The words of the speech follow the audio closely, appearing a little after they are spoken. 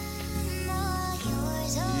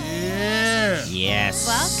Yes.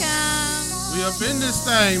 Welcome. We up in this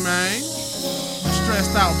thing, man.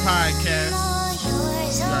 Stressed Out Podcast.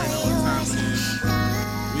 You already know what time it is.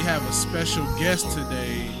 We have a special guest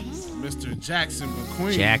today, Mr. Jackson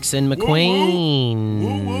McQueen. Jackson McQueen.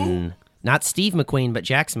 Woo, woo. Woo. Not Steve McQueen, but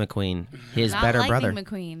Jackson McQueen, his Not better Lightning brother.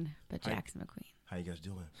 McQueen, but Jackson McQueen. How you guys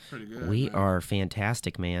doing? Pretty good. We man. are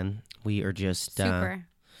fantastic, man. We are just Super.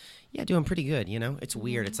 yeah, doing pretty good. You know, it's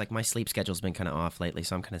weird. It's like my sleep schedule's been kind of off lately,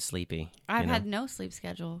 so I'm kind of sleepy. I've you know? had no sleep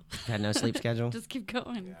schedule. Had no sleep schedule. Just keep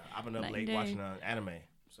going. Yeah, I've been up Night late and day. watching anime.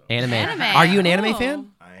 So Anime. Are you an anime Cool.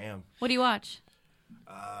 fan? I am. What do you watch?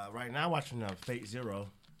 Right now watching Fate Zero.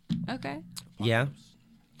 Okay. Yeah.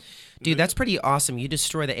 Dude, that's pretty awesome. You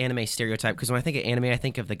destroy the anime stereotype because when I think of anime, I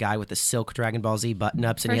think of the guy with the silk Dragon Ball Z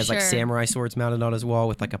button-ups and For he has like sure. samurai swords mounted on his wall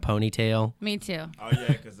with like a ponytail. Me too. Oh yeah,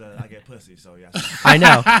 because I get pussy. So yeah. I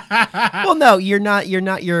know. Well, no, you're not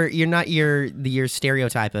your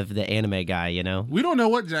stereotype of the anime guy, you know? We don't know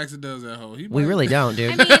what Jackson does at home. We really don't,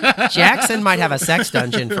 dude. I mean, Jackson might have a sex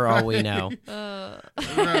dungeon for all we know.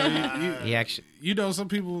 He actually You know, some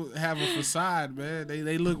people have a facade, man.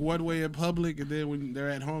 They look one way in public, and then when they're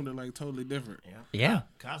at home, they're like totally different. Yeah.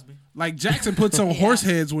 Cosby. Like Jackson puts on horse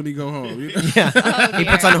heads when he go home. You know? Yeah. He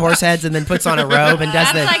puts on horse heads and then puts on a robe and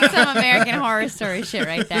does that's the like some American Horror Story shit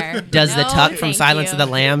right there. does the No, tuck from thank Silence you. of the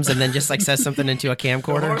Lambs and then just like says something into a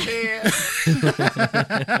camcorder.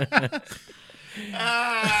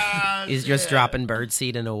 He's just dropping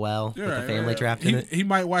birdseed in a well You're with right, the family right. trapped in it. He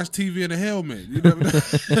might watch TV in a helmet. You never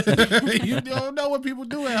know. You don't know what people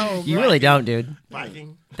do at home. You bro. really don't, dude.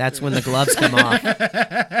 Viking. That's when the gloves come off.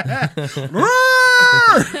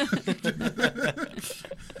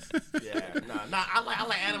 Yeah. Nah. I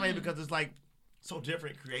like anime because it's like so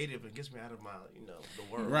different, creative, and gets me out of my the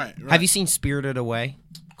world. Right. Have you seen Spirited Away?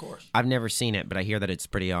 Of course. I've never seen it, but I hear that it's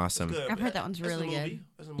pretty awesome. Good. I've heard that one's It's a really movie. good.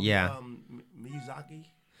 It's a movie. Yeah. Miyazaki.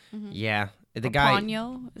 Yeah. The guy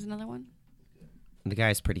Ponyo is another one.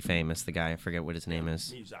 is pretty famous. The guy, I forget what his name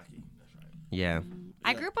is. Miyazaki. That's right. Yeah.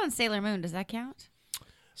 I grew up on Sailor Moon. Does that count?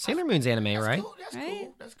 Sailor Moon's anime, That's right? cool. That's Right?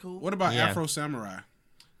 cool. That's cool. What about Yeah. Afro Samurai?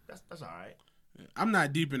 That's all right. I'm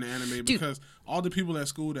not deep in anime because all the people at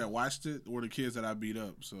school that watched it were the kids that I beat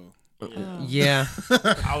up. So, Yeah.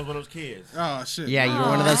 I was one of those kids. oh shit. Yeah, you were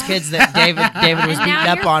one of those kids that David was And now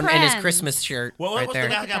beating up you're on in his friends. Christmas shirt What right was the there.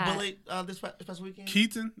 guy who got That. bullied this past weekend?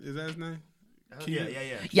 Keaton, is that his name? Yeah.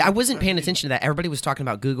 Yeah, I wasn't paying attention to that. Everybody was talking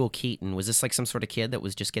about Google Keaton. Was this like some sort of kid that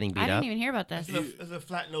was just getting beat I up? didn't even hear about this. It's a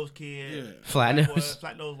flat-nosed kid. Yeah. Flat White boy, nose.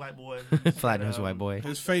 flat-nosed white boy. Flat-nosed white boy.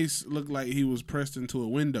 His face looked like he was pressed into a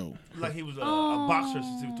window. Like he was a boxer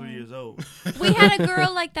since he was 3 years old. We had a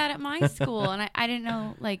girl like that at my school, and I didn't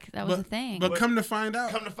know like that was a thing. But come to find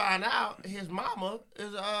out, Come to find out, his mama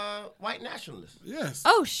is a white nationalist. yes.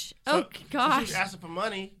 oh So gosh. she was asking for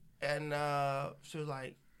money, and she was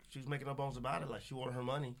like, she was making no bones about it. Like she wanted her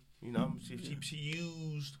money. You know, she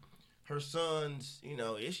used her son's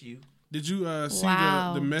issue. Did you see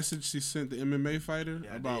Wow. the message she sent the MMA fighter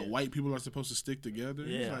Yeah, I about did. white people are supposed to stick together?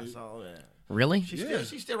 He's Yeah, I like, saw that. Really? She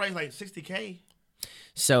still raised like $60K.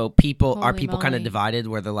 So people are Holy people kind of moly. divided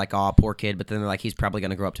where they're like, oh, poor kid, but then they're like, he's probably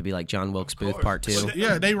going to grow up to be like John Wilkes Booth course. Part 2.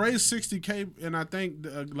 yeah, they raised $60K, and I think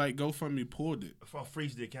like GoFundMe pulled it. I'll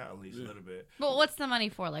freeze the account at least a little bit. But what's the money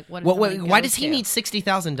for? Like, what? Well, Does the money why go does he to? need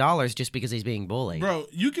 $60,000 just because he's being bullied? Bro,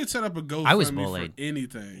 you could set up a I was GoFundMe bullied. for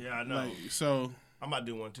anything. Yeah, I know. Like, so I might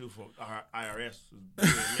do one too for our IRS.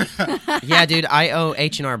 Yeah, dude, I owe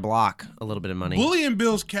H&R Block a little bit of money. bullying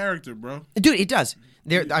builds character, bro. Dude, it does.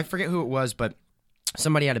 I forget who it was, but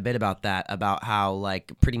somebody had a bit about that, about how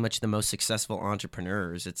like pretty much the most successful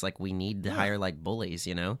entrepreneurs, it's like we need to hire like bullies,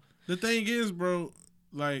 you know? The thing is, bro,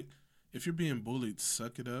 like if you're being bullied,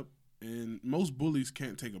 suck it up. And most bullies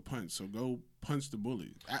can't take a punch, so go punch the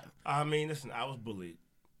bully. I mean, listen, I was bullied.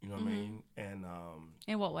 You know what I mean? And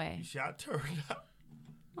In what way? shot turned up.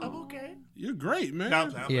 I'm okay. You're great, man. No,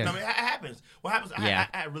 Yeah. I mean, it happens. What happens? Yeah.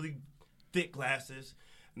 I had really thick glasses,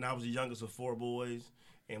 and I was the youngest of 4 boys,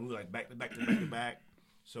 and we were like back to back to back to back.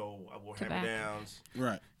 So I wore To back. hand-me-downs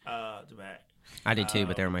Right. to back. I did too,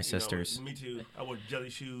 but they were my You know, sisters. me too. I wore jelly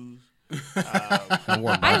shoes. I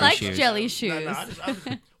wore I Barbie like shoes. jelly No, shoes. no,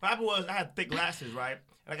 what happened was I had thick glasses, right?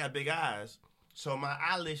 And I got big eyes. So my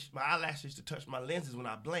eyelashes used to touch my lenses when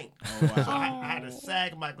I blinked. Oh, wow. So I had to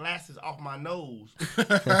sag my glasses off my nose.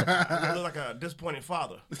 I look like a disappointed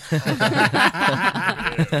father.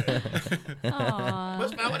 Aw.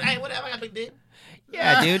 What's my, whatever, I got a big dick.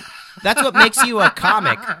 Yeah, dude. That's what makes you a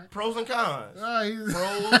comic. Pros and cons. Oh,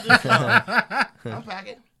 Pros and cons. I'm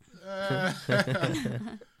packing.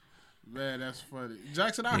 Man, that's funny.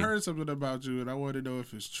 Jackson, I heard something about you, and I want to know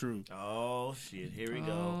if it's true. Oh, shit. Here we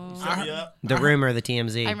go. You set me up. The rumor, the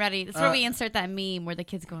TMZ. I'm ready. That's where we insert that meme where the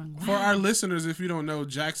kid's going, wow. For our listeners, if you don't know,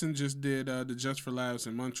 Jackson just did the Just for Laughs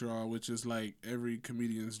in Montreal, which is like every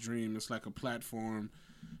comedian's dream. It's like a platform.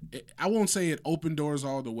 I won't say it opened doors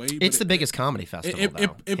all the way. But It's the biggest comedy festival,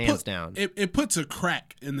 hands down. It puts a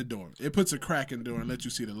crack in the door. It puts a crack in the door and lets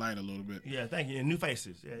you see the light a little bit. Yeah, thank you. And new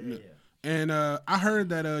faces. Yeah. And I heard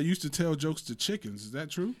that you used to tell jokes to chickens. Is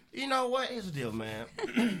that true? You know what? Here's the deal, man.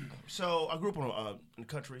 So I grew up on in the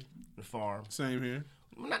country, on a farm. Same here.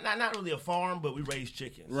 Not really a farm, but we raised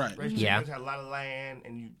chickens. Right. Raised chickens, had a lot of land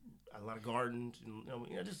and a lot of gardens. And,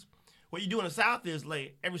 just what you do in the South is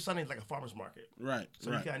like every Sunday is like a farmer's market. Right.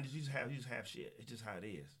 So you just have shit. It's just how it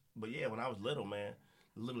is. But yeah, when I was little, man,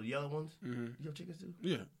 the little yellow ones. You have chickens too?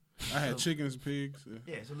 Yeah. I had chickens, pigs.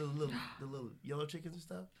 Yeah, so the little yellow chickens and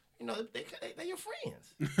stuff. They're your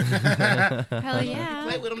friends. Hell yeah. You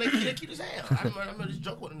play with them, they're cute as hell. I remember just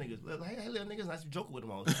joking with the niggas. Hey, little niggas, I used to joke with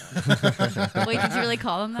them all the time. Wait, did you really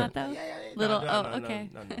call them that though? Yeah. Little. Okay.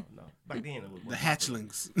 No. Back then it was The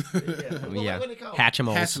hatchlings. Yeah. What are they called?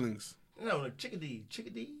 Hatchimals. Hatchlings. No, the chickadees.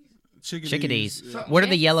 Chickadees. Yeah. What are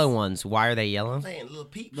the yellow ones? Why are they yellow? I'm saying little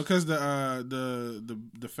peeps. Because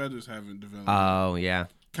the feathers haven't developed. Oh, yeah.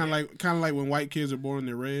 Kind of like when white kids are born,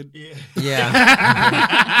 they're red. Yeah.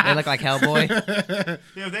 Yeah. They look like Hellboy.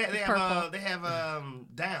 Yeah, they have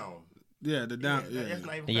down. Yeah, the down. Yeah. That's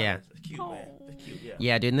not even Yeah. feathers. It's cute, man. It's cute, yeah.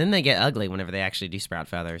 Yeah, dude, and then they get ugly whenever they actually do sprout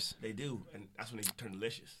feathers. They do, and that's when they turn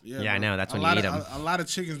delicious. Yeah, I know. That's when a you eat them. A lot of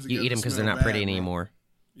chickens. You eat them because they're smell not pretty bad, bro. anymore.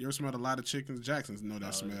 You ever smelled a lot of chickens? Jacksons know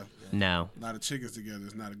that smell. No. A lot of chickens together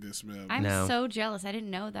is not a good smell. I'm No. so jealous. I didn't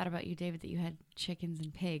know that about you, David, that you had chickens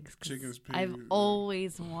and pigs. 'Cause Chickens, pigs. I've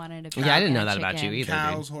always wanted a pig. Yeah, I didn't know and a that about you chicken. either.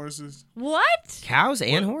 Cows, horses. What? Cows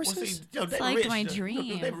and Well, horses? see, they It's were like rich. my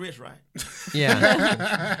dream. They were rich, right?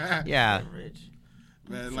 Yeah. Yeah. They were rich.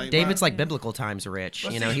 Man, like David's like biblical times rich.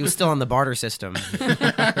 You know, he was still on the barter system.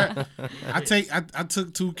 I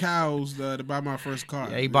took 2 cows to buy my first car.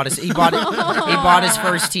 Yeah, he bought his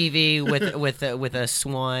first TV with a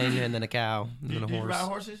swine and then a cow and then a Did you ride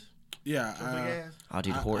horse. horses? Yeah. Big ass? Oh,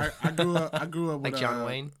 dude, horse. I grew up with Like John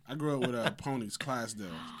Wayne? I grew up with ponies, Clydesdales.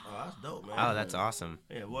 Oh, that's dope, man. Oh, that's awesome.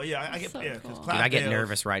 Yeah, well, yeah, I get, So yeah, cool. because Dude, I get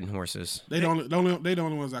nervous riding horses. They the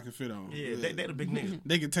only ones I can fit on. Yeah, they the big niggas.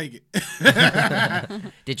 They can take it.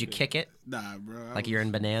 Did you kick it Nah, bro. like you're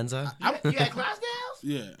in Bonanza? You had Clydesdales?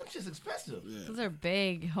 Yeah. That's just expensive. Yeah. Those are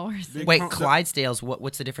big horses. Big Wait, pump- Clydesdales.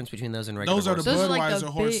 What's the difference between those and regular Those are the horses? Those are like Budweiser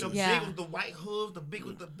the horses. The big, yeah. big with the white hooves, the big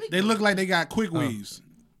with the big. They look like they got quick weaves.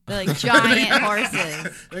 They're like giant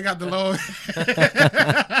horses. They got the low.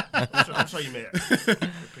 I'm sure you made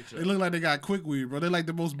They look like they got quick weave, bro. They're like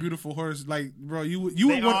the most beautiful horse. Like, bro, you would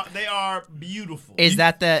They are beautiful. Is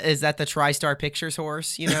that the TriStar Pictures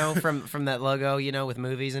horse? You know, from that logo. You know, with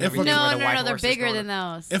movies and If a- everything. where No, the white they're horse is bigger going than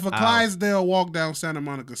those. If a Clydesdale walked down Santa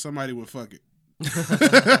Monica, somebody would fuck it.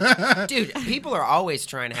 Dude, people are always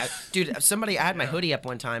trying to have. Dude, I had my hoodie up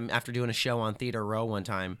one time after doing a show on Theater Row one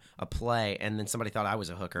time, a play, and then somebody thought I was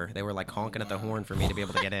a hooker. They were like honking at the horn for me to be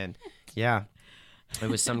able to get in. Yeah. It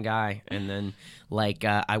was some guy, and then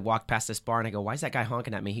I walked past this bar and I go, "Why is that guy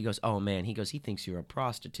honking at me?" He goes, "Oh man," he goes, "he thinks you're a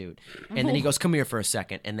prostitute." And then he goes, "Come here for a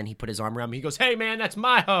second." And then he put his arm around me. He goes, "Hey man, that's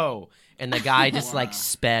my hoe." And the guy just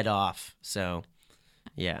sped off. So,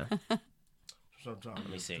 yeah. Let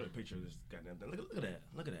me see. A picture of this goddamn thing. Look at that.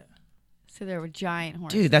 Look at that. So they were giant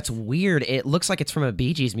horses. Dude, that's weird. It looks like it's from a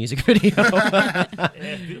Bee Gees music video. Yeah,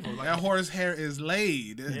 it's beautiful. Like That horse hair is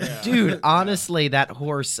laid. Yeah. Dude, honestly, that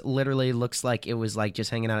horse literally looks like it was like just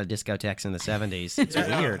hanging out at discotheques in the 70s. It's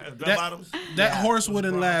weird. Bottoms. That horse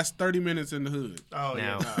wouldn't last 30 minutes in the hood. Oh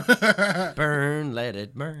No. yeah. Burn, let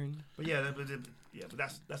it burn. But yeah, but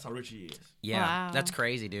that's how rich he is. Yeah, Wow. that's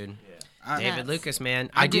crazy, dude. Yeah. David Nuts. Lucas, man.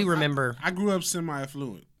 I do remember. I grew up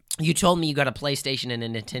semi-affluent. You told me you got a PlayStation and a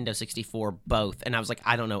Nintendo 64 both, and I was like,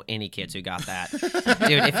 I don't know any kids who got that. Dude,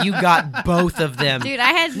 if you got both of them, Dude,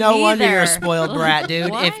 I had no wonder neither. you're a spoiled brat,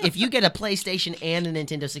 dude. What? If you get a PlayStation and a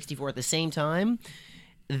Nintendo 64 at the same time,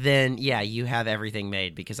 then yeah, you have everything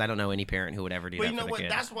made, because I don't know any parent who would ever do But that you know for the what?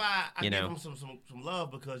 kid. That's why I You give know? him some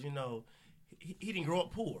love, because he didn't grow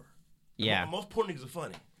up poor. Yeah. Most poor niggas are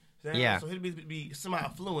funny. Yeah. So he'd be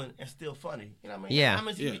semi-affluent and still funny. You know what I mean? Yeah. I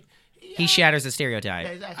mean, Yeah. He shatters the stereotype.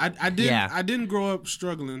 Yeah, exactly. I didn't grow up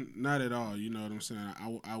struggling, not at all. You know what I'm saying?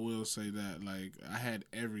 I will say that, like, I had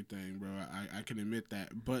everything, bro. I can admit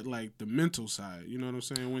that. But like the mental side, you know what I'm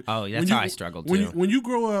saying? That's how I struggled too. When you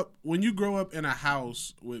grow up in a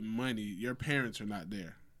house with money, your parents are not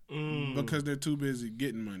there because they're too busy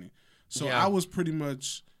getting money. So Yeah. I was pretty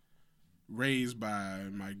much raised by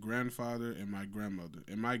my grandfather and my grandmother.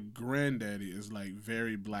 And my granddaddy is like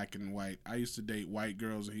very black and white. I used to date white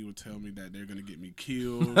girls and he would tell me that they're going to get me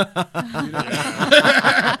killed.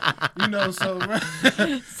 You know, so...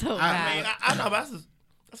 So I mean, bad. I know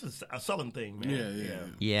that's a Southern thing,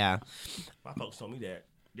 man. Yeah. My folks told me that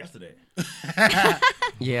yesterday.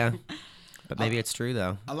 Yeah. But maybe it's true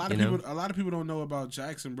though. A lot of people don't know about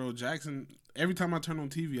Jackson, bro. Jackson, every time I turn on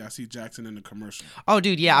TV, I see Jackson in the commercial. Oh,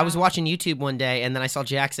 dude, yeah. I was watching YouTube one day, and then I saw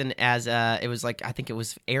Jackson as it was like I think it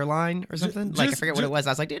was Airline or something. I forget what it was.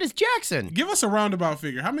 I was like, dude, it's Jackson. Give us a roundabout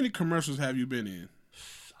figure. How many commercials have you been in?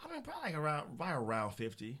 I mean, probably around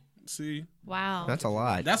 50. See, Wow. That's a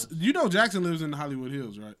lot. Jackson lives in the Hollywood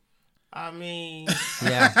Hills, right? I mean,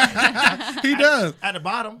 Yeah. He does. at the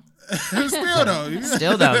bottom. Still though.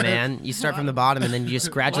 Still though, man, you start from the bottom and then you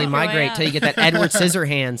just gradually Work your way migrate up. till you get that Edward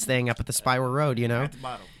Scissorhands thing up at the Spiral Road, you know, At the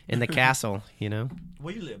bottom. in the castle, you know.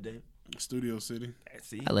 Where you live, Dave? Studio City.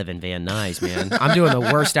 See? I live in Van Nuys, man. I'm doing the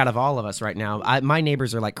worst out of all of us right now. My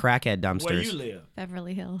neighbors are like crackhead dumpsters. Where you live?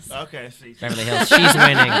 Beverly Hills. Okay, see. Beverly Hills. She's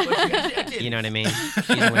winning. Winning. You know what I mean?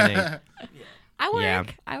 She's winning. I work. Yeah.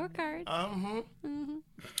 I work hard.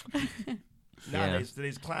 Nowadays,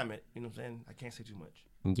 today's climate, you know what I'm saying? I can't say too much.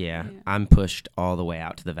 Yeah. I'm pushed all the way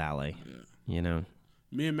out to the valley. You know.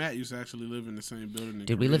 Me and Matt used to actually live in the same building.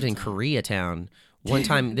 Dude, we lived in Koreatown. One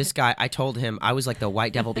time, this guy, I told him, I was like the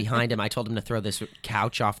white devil behind him. I told him to throw this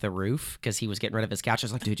couch off the roof because he was getting rid of his couch. I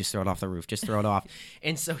was like, dude, just throw it off the roof. Just throw it off.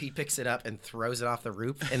 And so he picks it up and throws it off the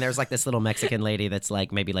roof. And there's like this little Mexican lady that's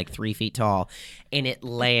like maybe like 3 feet tall. And it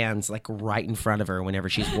lands like right in front of her whenever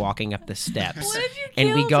she's walking up the steps. What if you And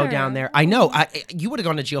we killed go her? down there. I know. You would have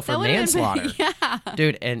gone to jail for That would've been- manslaughter. Yeah.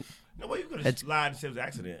 Dude, and No, well, you could have lied and said it was an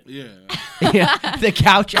accident. Yeah. yeah, the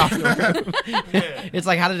couch off the roof. Yeah. It's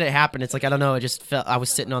like, how did it happen? It's like, I don't know. It just felt, I was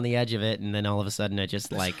sitting on the edge of it, and then all of a sudden it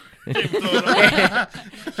just like, he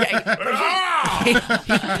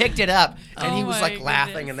picked it up, and he Oh was my like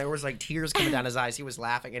laughing, goodness. and there was like tears coming down his eyes. He was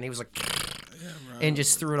laughing, and he was like, and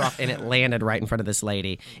just threw it off, and it landed right in front of this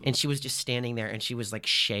lady, and she was just standing there, and she was like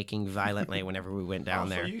shaking violently whenever we went down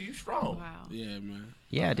So there. you strong. Wow. Yeah, man.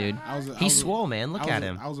 Yeah, dude. I was He's swole, man. Look at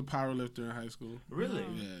him. I was a power lifter in high school. Really?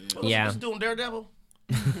 Yeah. Yeah. What's doing Daredevil?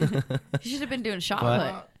 You should have been doing shot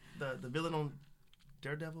What? put. The villain on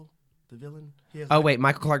Daredevil? The villain? He has Oh, wait,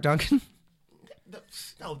 Michael Clark Duncan?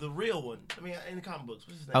 No, the real one. I mean, in the comic books.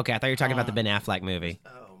 What's his name? Okay, I thought you were talking about the Ben Affleck movie.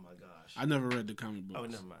 Oh, my gosh. I never read the comic books. Oh,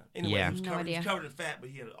 never mind. Anyway, Yeah. he was No covered, he was idea. covered in fat, but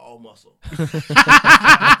he had all muscle. That's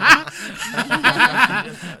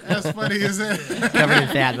funny as that. Covered in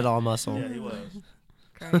fat, but all muscle. Yeah, he was.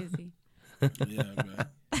 Crazy. Yeah, man.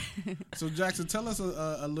 So Jackson, tell us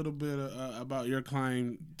a little bit about your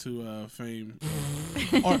climb to fame,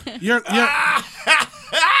 or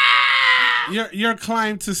your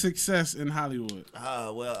climb to success in Hollywood.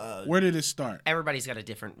 Where did it start? Everybody's got a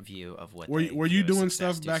different view of what Were they you view as doing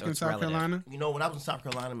success stuff to, back so in it's South relative. Carolina? You know, when I was in South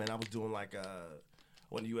Carolina, man, I was doing like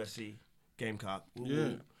went to USC, Gamecock. Yeah,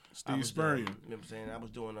 I Steve was Spurrier. you know what I'm saying? I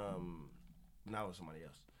was doing now it was somebody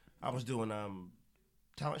else. I was doing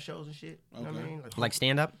talent shows and shit. You know what I Okay. mean? Like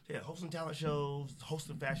stand up? Yeah, hosting talent shows,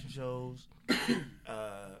 hosting fashion shows.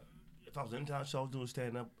 If I was in talent shows, doing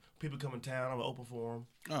stand up, people come in town, I would open for them.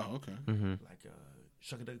 Oh, okay. Mm-hmm. Like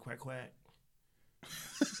Shuck a Duck Quack Quack. Oh,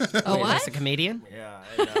 Wait, what? that's a comedian? Yeah,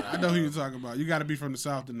 and, I know who you're talking about. You got to be from the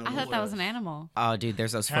South to know. I who thought it that was. was an animal. Oh, dude,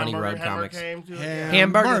 there's those funny road comics. Came to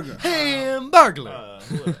Hamburger. Hamburger. Hamburger.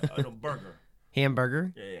 no, Burger.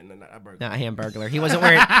 Hamburger? Yeah, no, not Burger. Not Hamburglar. He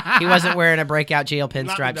wasn't wearing a breakout jail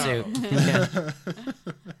pinstripe Not suit. McDonald's. Yeah.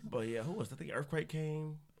 But yeah, who was? I think Earthquake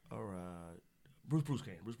came or Bruce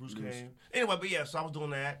came. Bruce came. Anyway, but yeah, so I was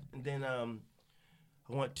doing that, and then I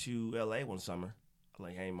went to LA one summer. I'm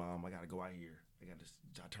like, hey mom, I gotta go out here. I got this.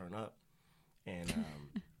 I turn up, and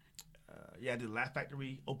yeah, I did Laugh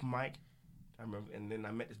Factory open mic. I remember, and then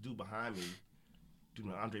I met this dude behind me, doing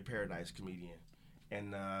an Andre Paradise comedian,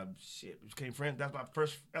 and shit, we became friends. That's my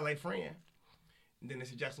first LA friend. And then they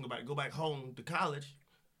said, Jackson, go back home to college.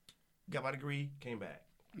 Got my degree, came back.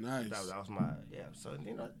 Nice. That was my So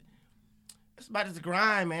you know, it's about this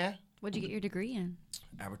grind, man. What'd you get your degree in?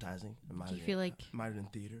 Advertising. Do you feel like minored in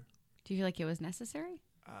theater? Do you feel like it was necessary?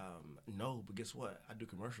 No, but guess what? I do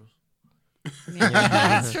commercials. Yeah,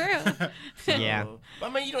 that's true. Yeah. I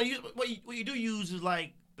mean, you know, what you do use is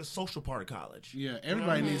like the social part of college. Yeah,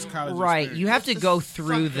 everybody needs college. Right. experience. You have to go It's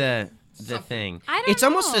through the something. thing. I don't It's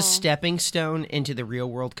almost know. a stepping stone into the real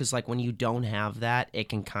world because, like, when you don't have that, it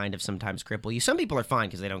can kind of sometimes cripple you. Some people are fine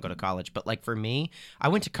because they don't go to college. But, like, for me, I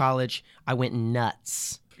went to college. I went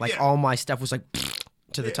nuts. Like, Yeah. all my stuff was like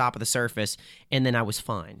to the top of the surface, and then I was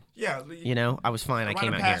fine. Yeah. You know, I was fine. I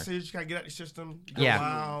came out passage, here. Kind of get out the system, go Yeah.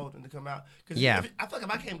 wild, and to come out. Cause Yeah. I feel like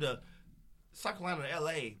if I came to South Carolina,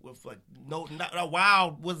 L.A. with like not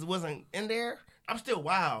wild wasn't in there, I'm still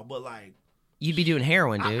wild, but like. You'd be doing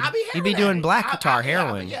heroin, dude. I be You'd be doing black tar yeah,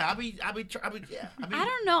 heroin. I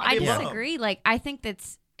don't know. I be a bum. disagree. Like, I think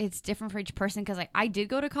it's different for each person because, like, I did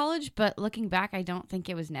go to college, but looking back, I don't think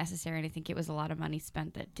it was necessary, and I think it was a lot of money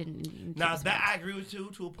spent that didn't need to Now, be spent. that I agree with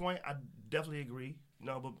you to a point. I definitely agree.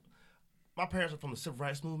 But my parents are from the civil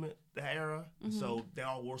rights movement, that era, so they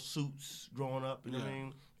all wore suits growing up, you know what I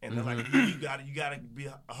mean? And they're like, you gotta be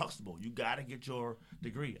a Huxtable. You gotta get your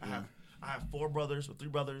degree. I have 3 brothers,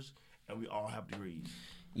 and we all have degrees.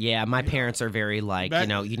 Yeah, my parents are very like,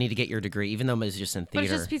 you need to get your degree, even though it's just in But theater.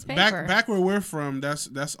 it's just a piece of paper. Back where we're from,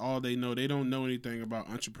 that's all they know. They don't know anything about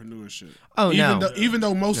entrepreneurship. Oh, no. Even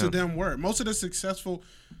though most of them were.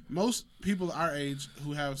 Most people our age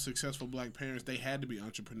who have successful black parents, they had to be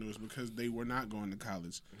entrepreneurs because they were not going to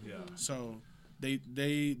college. Yeah. So they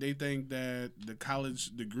think that the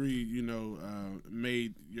college degree,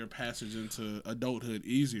 made your passage into adulthood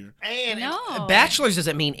easier. And No. Bachelor's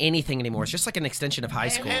doesn't mean anything anymore. It's just like an extension of high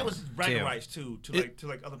school. And it was bragging too. rights too to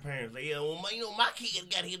other parents. Like, my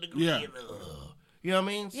kid got his degree. Yeah. You know what I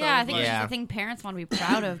mean? So Yeah, I think it's Yeah. just a thing parents want to be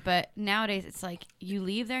proud of, but nowadays it's like you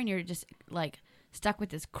leave there and you're just like stuck with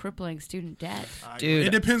this crippling student debt. Dude, It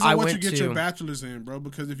depends I on what you went get to- your bachelor's in, bro.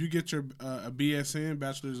 Because if you get your a BSN,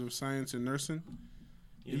 Bachelor's of Science in Nursing,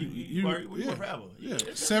 you work forever. yeah,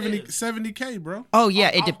 It's- 70K, bro. Oh yeah,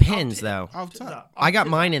 it depends though. Off top. I got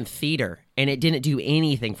mine in theater, and it didn't do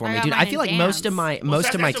anything for I me, got dude. mine I in feel like dance. most of my Well,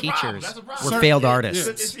 that's the problem. teachers That's the problem. were failed Yeah. artists.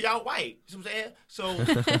 It's y'all white. You know what I'm saying? So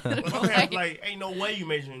my parents like, ain't no way you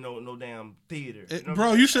majoring in no damn theater. You know what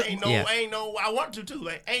Bro, I'm you saying? should- Ain't no. I want to too.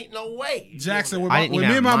 Like, ain't no way. Jackson, when, I didn't when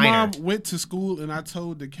even me and have my a minor. mom went to school and I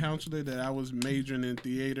told the counselor that I was majoring in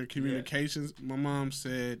theater communications, my mom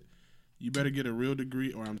said, "You better get a real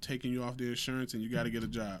degree or I'm taking you off the insurance and you got to get a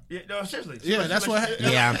job." Yeah, no, seriously. Yeah, that's what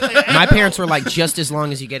happened. Yeah, my parents were like, just as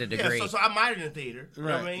long as you get a Yeah, degree. so I minored in theater. You know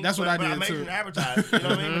what I Right. mean? That's what I but did, I majored too. in advertising. You know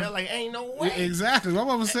what I mean? But they're like, ain't no way. Exactly. My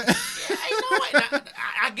mama said. Yeah, ain't no way. Now,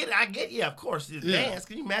 I get it. I get. Yeah, of course. It's Yeah. dance.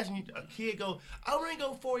 Can you imagine a kid go? I only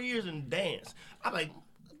go 4 years in dance. I'm like,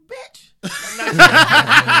 bitch. Can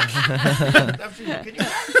you imagine?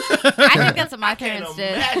 I think that's what my I can't parents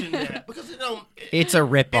did. imagine that because It's a in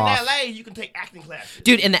ripoff. LA you can take acting classes.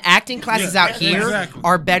 Dude, and the acting classes out here exactly.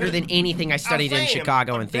 are better than anything I studied I'm in saying,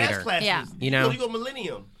 Chicago but in dance theater. Classes, Yeah. You know? you go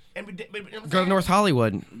Millennium. And you know what I'm Go to saying? North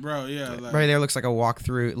Hollywood. Bro, yeah. Like, Right there looks like a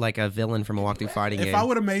walkthrough, like a villain from a walkthrough fighting if game. I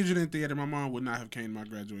would have majored in theater, my mom would not have came to my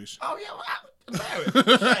graduation. Oh yeah,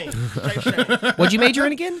 well, shame. Shame. What'd you major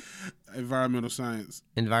in again? Environmental science.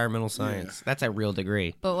 Environmental science. That's a real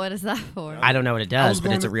degree. But what is that for? I don't know what it I was does, but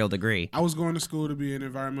going it's a to- real degree. I was going to school to be an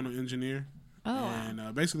environmental engineer. Oh.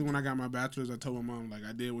 And basically, when I got my bachelor's, I told my mom, like,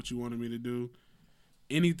 I did what you wanted me to do.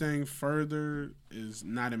 Anything further is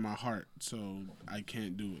not in my heart, so I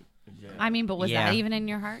can't do it. I mean, but was Yeah. that even in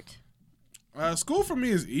your heart? School for me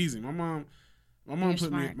is easy. My mom You're put me.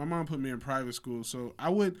 smart. My mom put me in private school, so I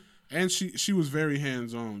would. And she was very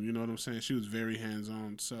hands on. You know what I'm saying? She was very hands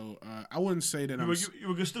on. So I wouldn't say that You I'm.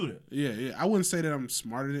 were a good student. Yeah. I wouldn't say that I'm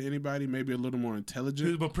smarter than anybody. Maybe a little more You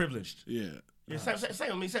intelligent. were privileged. Yeah. Yeah, same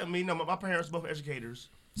with me. Same with me. No, my parents were both educators,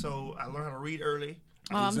 so I learned how to read early.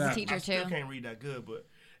 My mom's Exactly. a teacher I still too. can't read that good, but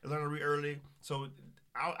I learned to read early, so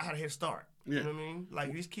I had a head start. Yeah. You know what I mean?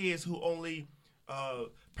 Like these kids who only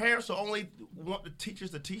parents who only want the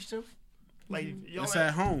teachers to teach them. Like y'all It's like,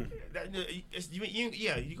 at home.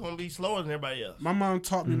 you're gonna be slower than everybody else. My mom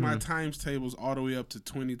taught me my times tables all the way up to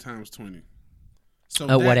 20 times 20. So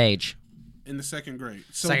Oh, that- what age? In the second grade.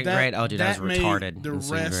 So Second grade? Oh, dude, I was that made retarded the in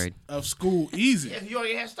second rest grade. of school easy. Yeah, you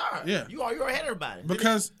already had a start. Yeah. you are ahead of everybody.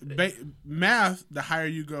 Because math, the higher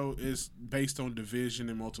you go, is based on division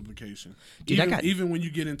and multiplication. Dude, I even, got- even when you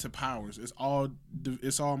get into powers, it's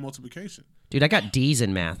all multiplication. Dude, I got D's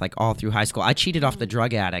in math like all through high school. I cheated off the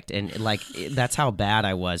drug addict, and like that's how bad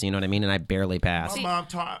I was. You know what I mean? And I barely passed. my mom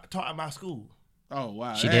taught at my school. Oh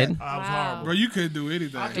wow, She that- did? I was Wow. horrible. Bro, you couldn't do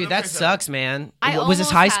anything. Dude, Dude, that sucks, man. I Was this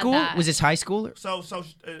almost high had school? that. Was this high school? So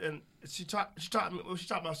and she taught me. Well, she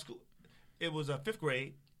taught my school. It was 5th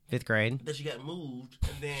grade. Fifth grade. Then she got moved,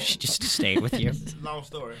 and then She just stayed with you. long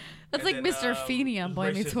story. That's And like then, Mr. Feeney on it was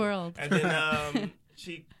Boy Meets racism. World. And then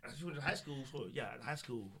she went to high school. So in high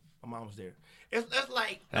school, my mom was there. It's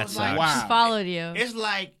like That it's like sucks. Wow. She followed you. it's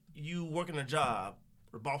like you working a job,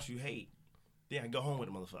 the boss you hate, Then I go home with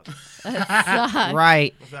the motherfucker.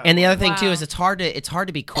 Right. And the other thing too Wow. is it's hard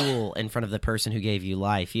to be cool in front of the person who gave you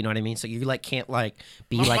life. You know what I mean? So you like can't like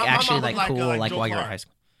be My- like my actually mom was like like, cool like Joe while you're in Clark. high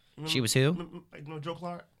school. She was who? Like, you know Joe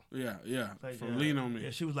Clark? Yeah. Like, From Lean On Me. Yeah,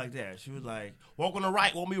 she was like that. She was like, walk on the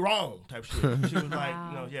right, won't be wrong type shit. She was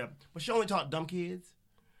like, yeah. But she only taught dumb kids.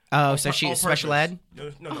 Oh, so On she was purpose. special ed?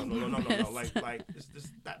 No. Like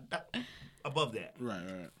it's that above that. Right.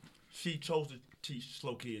 She chose to teach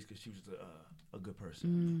slow kids because she was a good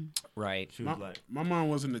person. Right. She was like, My mom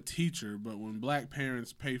wasn't a teacher, but when black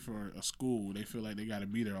parents pay for a school, they feel like they got to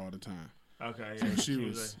be there all the time. okay. So Yeah. she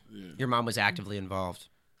was, yeah. Your mom was actively involved.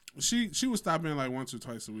 She would stop in like once or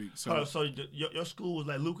twice a week. So So your school was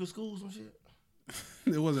like Lucas School or some shit?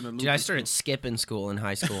 it wasn't a Dude, I started skipping school in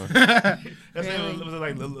high school. That's Really? was it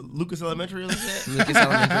like Lucas Elementary or some shit? Lucas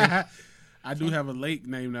Elementary. I do have a lake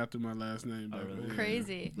named after my last name. Though. really? Yeah.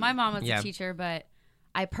 Crazy. My mom was Yeah. a teacher, but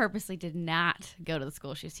I purposely did not go to the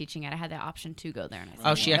school she was teaching at. I had the option to go there. And I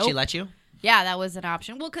said, Oh, she actually nope. let you? Yeah, that was an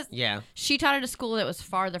option. Well, because Yeah. she taught at a school that was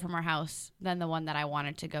farther from our house than the one that I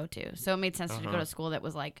wanted to go to. So it made sense to go to a school that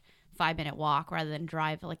was like 5-minute walk rather than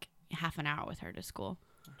drive like half an hour with her to school.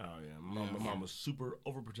 Oh yeah, my mom was super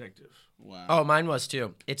overprotective. Wow. Oh, mine was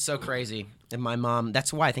too. It's so crazy. And my mom,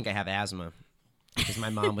 that's why I think I have asthma. Because my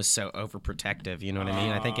mom was so overprotective, you know what I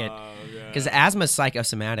mean? I think it, because asthma is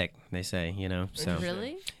psychosomatic, they say, you know? So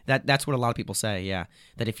Really? that's what a lot of people say, yeah.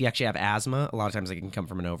 That if you actually have asthma, a lot of times it can come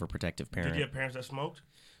from an overprotective parent. Did you have parents that smoked?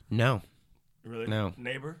 No, Really? No.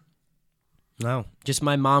 Neighbor? no. Just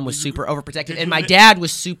my mom was super overprotective. did And you my li- dad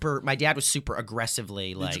was super aggressively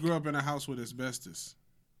Did like, you grow up in a house with asbestos?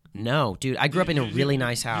 no, dude, I grew up in a really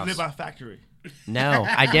nice house. You live by a factory. No,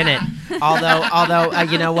 I didn't. Although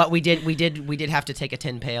you know what, we did have to take a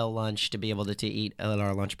 10-pail lunch to be able to eat at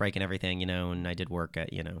our lunch break and everything, you know. And I did work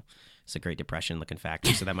at, you know, it's a Great Depression looking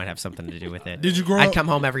factory, so that might have something to do with it. Did you grow I'd up? come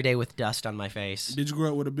home every day with dust on my face. Did you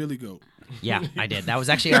grow up with a billy goat? Yeah, I did. That was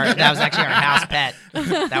actually our house pet.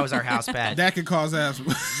 That was our house pet. That could cause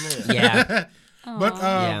asthma. Yeah, But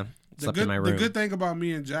yeah. the Slept in my room. the good thing about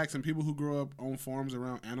me and Jackson, people who grow up on farms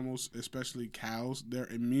around animals, especially cows, they're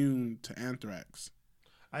immune to anthrax.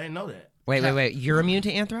 I didn't know that. Wait. You're immune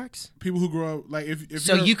to anthrax? People who grow up like if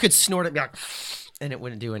So you're- you could snort it, be like, and it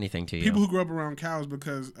wouldn't do anything to you. people who grow up around cows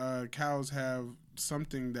because cows have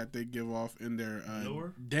something that they give off in their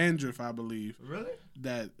Lure? dandruff, I believe, Really?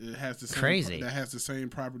 that it has the same Crazy. that has the same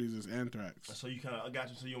properties as anthrax. So you kind of got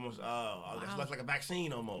you. So you almost that's like a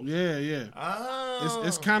vaccine almost. Yeah. Oh.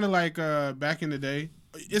 It's kind of like back in the day.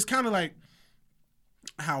 It's kind of like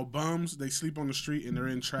how bums they sleep on the street and they're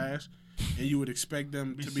in trash, and you would expect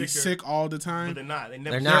them to be sicker. sick all the But time. they're not. They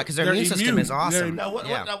never. They're not, because their they're immune system immune. is awesome.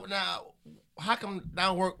 They're- Now, how come that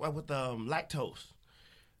don't work with lactose?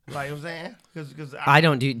 Like you know what I'm saying? Because I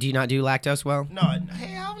don't do. Do you not do lactose well? No,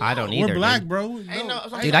 hell no. I don't either. We're black, dude. bro. Ain't no,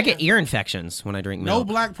 Dude, I get ear infections when I drink No milk.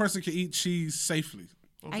 black person can eat cheese safely.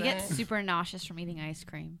 I get super nauseous from eating ice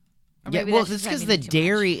cream. Or Yeah, maybe well, that's it's just because the eating too much.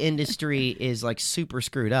 dairy industry is like super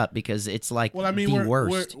screwed up because it's like Well, I mean, the we're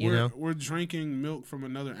worst, you know? we're drinking milk from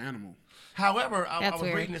another animal. However, I That's was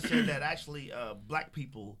weird. reading that said that actually black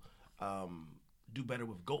people do better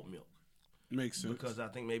with goat milk Makes sense. because I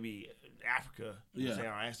think maybe Africa, Yeah. say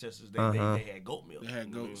our ancestors, they had goat milk. They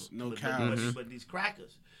had goats, no but, cows. But these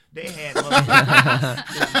crackers, they had.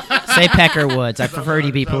 Say Pecker Woods. I prefer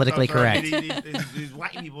to be politically correct. These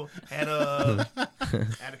white people had a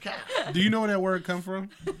cow. Do you know where that word come from?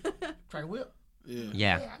 Cracker whip. Yeah.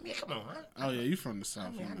 Yeah. I mean, come on, huh? Oh yeah, you from the south. I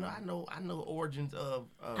mean, you know. I know origins of.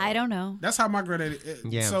 I don't know. That's how my granddaddy.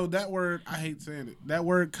 Yeah. So that word, I hate saying it. That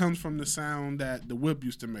word comes from the sound that the whip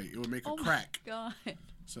used to make. It would make a crack. God.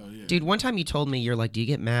 So yeah. Dude, one time you told me, you're like, do you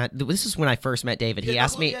get mad? This is when I first met David. He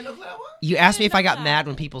asked me, No, what? you asked me if I got that. mad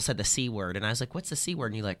when people said the C word. And I was like, what's the C word?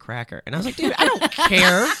 And you like, cracker. And I was like, dude, I don't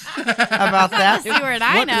care about that. The C word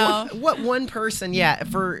I know. What one person, yeah,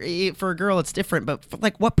 for a girl, it's different. But for,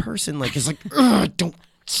 like, what person, like, is like, ugh, don't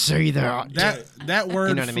say that. That word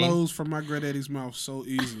You know what I mean? flows from my granddaddy's mouth so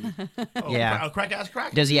easily. Yeah. Crack ass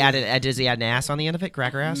crack. Does he add an ass on the end of it?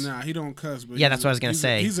 Cracker ass? Nah, he don't cuss. But Yeah, he's that's a- what I was gonna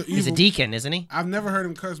say. He's a He's a evil- deacon, isn't he? I've never heard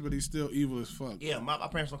him cuss, but he's still evil as fuck. Yeah, my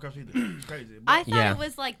parents don't curse either. It's crazy. I thought Yeah. it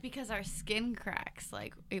was like because our skin cracks,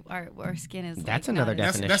 like our skin is. That's like, another not-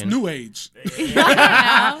 definition. That's new age.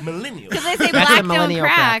 Millennial. Because they say That's black the don't millennial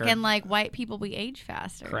crack, cracker. and like white people we age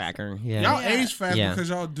faster. Cracker, yeah. Y'all age fast Yeah. because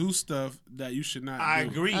y'all do stuff that you should not I do.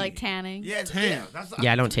 agree. I like tanning. Yeah, Tan. yeah. That's,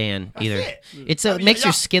 Yeah, I don't tan That's either. it. It's I mean, makes your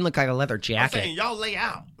y'all- skin look like a leather I'm jacket. saying y'all lay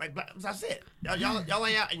out like that's it. Y'all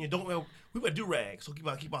lay out and you don't wear. We wear do rags, so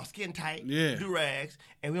keep our skin tight. Yeah. Do rags,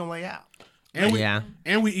 and we don't lay out. And Yeah.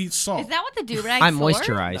 and we eat salt. Is that what the do-rag I'm for?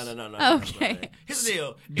 moisturize. No. Okay. Here's the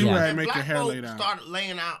deal. Do-rag If make your black hair lay folk down. started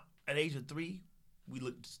laying out at the age of 3, we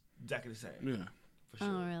look exactly the same. Yeah. For sure.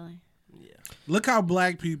 Oh, really? Yeah. Look how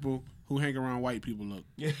black people who hang around white people look.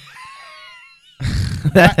 Yeah.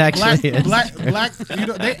 That actually is. Black. You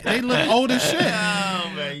know, they look old as shit.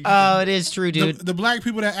 Oh, man. you Oh, it is true, dude. The black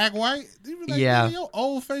people that act white, they be like, Yeah. "Man, your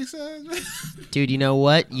old face ass." Dude, you know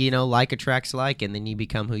what? Like attracts like, and then you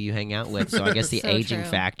become who you hang out with. So I guess the So aging true.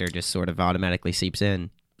 factor just sort of automatically seeps in.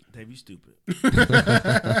 Dave, you stupid. I'm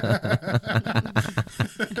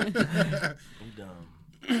dumb.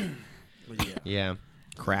 But yeah. Yeah.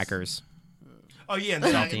 Crackers. Oh yeah, and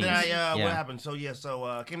then Saltines. what Yeah. happened? So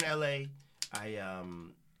came to LA. I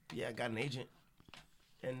got an agent,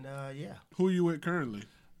 and Who you with currently?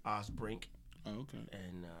 Osbrink, Oh, okay.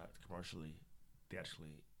 and commercially, theatrically,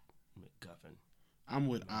 McGuffin. I'm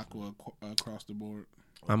with Aqua across the board.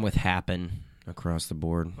 I'm with Happen across the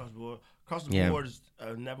board. Across the Yeah. board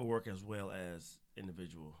never work as well as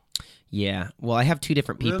individual. Yeah. Well, I have two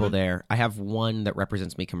different people Really? there. I have one that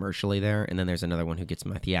represents me commercially there, and then there's another one who gets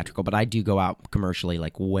my theatrical. But I do go out commercially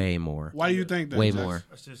like way more. Why do you think that? Way Jax? more.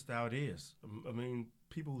 That's just how it is. I mean,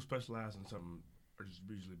 people who specialize in something are just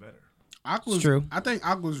usually better. Aqua's It's true. I think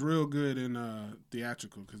Aqua's real good in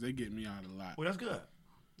theatrical because they get me out a lot. Well, that's good.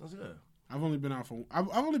 That's good. I've only been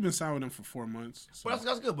signed with them for 4 months. So. Well,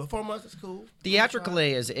 that's good. But 4 months is cool.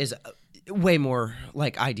 Theatrically is way more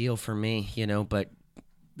like ideal for me, but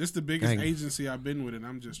This is the biggest Dang. agency I've been with, and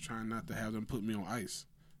I'm just trying not to have them put me on ice.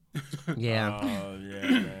 yeah. Oh yeah,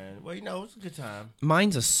 man. Well, it's a good time.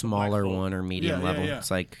 Mine's a smaller folk. one or medium Yeah, level. yeah.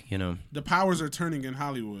 It's like, The powers are turning in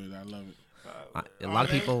Hollywood. I love it. a lot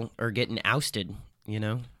of people are getting ousted,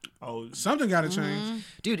 Oh, Something got to change.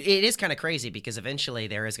 Dude, it is kind of crazy because eventually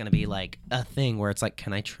there is going to be like a thing where it's like,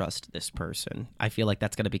 can I trust this person? I feel like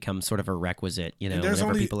that's going to become sort of a requisite, there's whenever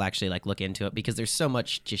only- people actually like look into it because there's so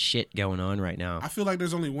much just shit going on right now. I feel like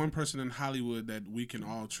there's only one person in Hollywood that we can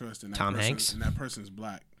all trust, and that Tom person, Hanks? and that person's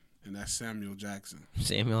black, and that's Samuel Jackson.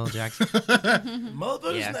 Samuel L. Jackson.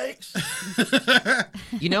 motherfucking Yeah. snakes.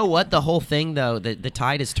 You know what? The whole thing, though, the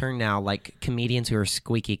tide has turned now. Like, comedians who are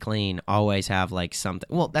squeaky clean always have, like, something.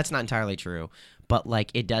 Well, that's not entirely true. But,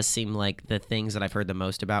 like, it does seem like the things that I've heard the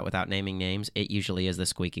most about without naming names, it usually is the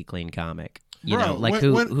squeaky clean comic. You Bro, know, like,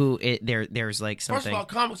 there's, like, First something. of all,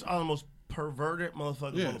 comics are the most perverted motherfuckers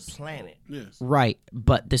on the Yes. planet. Yes. Right,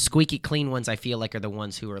 but the squeaky clean ones I feel like are the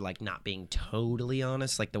ones who are like not being totally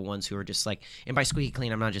honest, like the ones who are just like, and by squeaky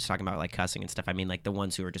clean I'm not just talking about like cussing and stuff. I mean like the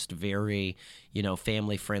ones who are just very,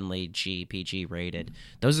 family friendly, PG rated.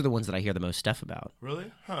 Those are the ones that I hear the most stuff about. Really?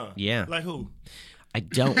 Huh? Yeah. Like who? I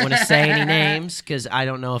don't want to say any names because I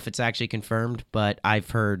don't know if it's actually confirmed, but I've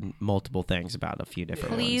heard multiple things about a few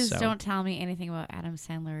different Please ones. so. don't tell me anything about Adam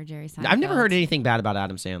Sandler or Jerry Seinfeld. I've never heard anything bad about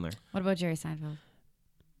Adam Sandler. What about Jerry Seinfeld?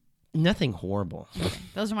 Nothing horrible.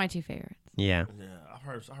 Those are my two favorites. Yeah. Yeah, I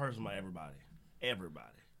heard some about everybody.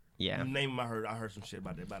 Yeah. Name them, I heard some shit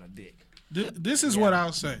about a dick. This is what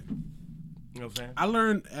I'll say. You know what I'm saying? I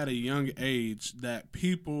learned at a young age that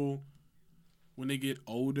people, when they get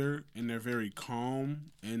older and they're very calm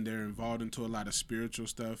and they're involved into a lot of spiritual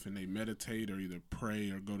stuff and they meditate or either pray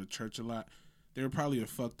or go to church a lot, they're probably a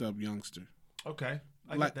fucked up youngster. Okay,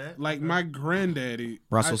 I Like, got that. like my granddaddy.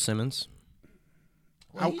 Russell Simmons.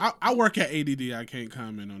 I work at ADD. I can't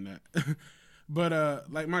comment on that. But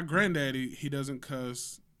like my granddaddy, he doesn't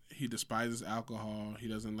cuss. He despises alcohol. He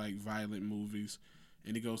doesn't like violent movies,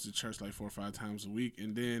 and he goes to church like 4 or 5 times a week.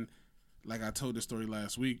 And then, like I told the story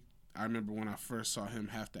last week, I remember when I first saw him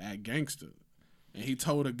have to act gangster, and he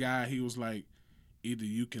told a guy, he was like, either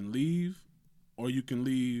you can leave or you can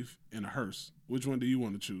leave in a hearse. Which one do you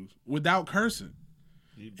want to choose? Without cursing.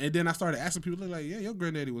 And then I started asking people, they're like, yeah, your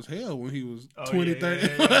granddaddy was hell when he was 20, 30.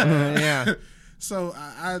 Yeah. So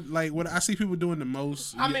I like what I see people doing the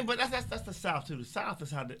most. I mean, but that's the South too. The South is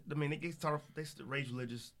how they get started. They raise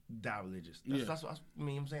religious, die religious. That's what I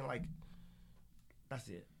mean. I'm saying like, that's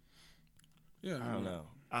it. Yeah, I don't know.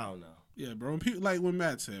 Yeah, bro. When people, like when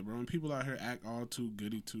Matt said, bro, when people out here act all too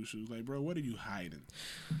goody two shoes, like, bro, what are you hiding?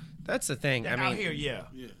 That's the thing. I mean, out here, yeah,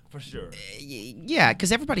 Yeah. for sure. Yeah,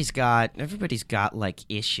 because everybody's got like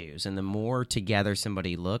issues, and the more together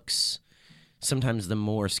somebody looks, sometimes the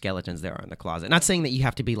more skeletons there are in the closet. Not saying that you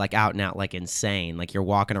have to be like out and out like insane, like you're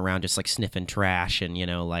walking around just like sniffing trash and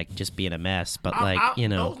like just being a mess. But those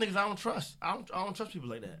niggas I don't trust. I don't trust people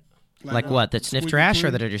like that. like what, that sniff squeaky trash or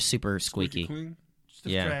clean? that are just super squeaky? Clean?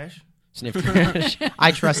 Stiff Yeah. trash. Sniff trash.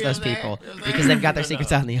 I trust those people because they've got their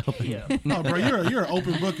secrets out in the open. Yeah. No, bro, you're an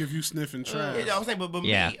open book if you sniffing trash. You know what I'm saying? But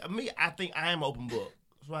Yeah. me, I think I am an open book.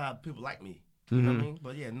 That's why people like me. You know what I mean?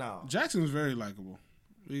 But yeah, no. Jackson's very likable.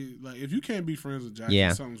 Like if you can't be friends with Jackson,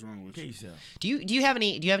 Yeah. something's wrong with you. Do you have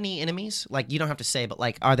any enemies? Like you don't have to say, but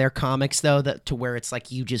like, are there comics though that to where it's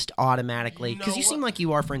like you just automatically because you seem like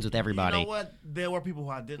you are friends with everybody. You know what? There were people who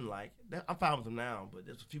I didn't like. I'm fine with them now, but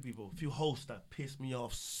there's a few hosts that pissed me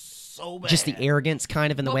off so bad. Just the arrogance,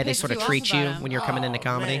 kind of, in the What way they pissed sort of you off treat you about 'em? when you're coming into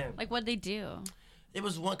comedy. Man. Like, what'd they do? It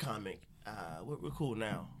was one comic. We're cool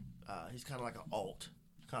now. He's kind of like an alt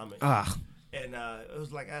comic. Ugh. And it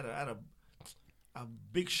was like at a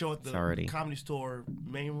big show at the Comedy Store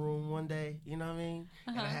main room one day. You know what I mean?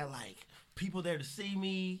 And I had like people there to see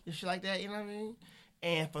me and shit like that. You know what I mean?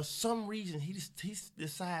 And for some reason, he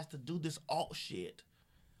decides to do this alt shit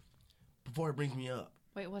before he brings me up.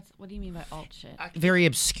 Wait, what do you mean by alt shit? Very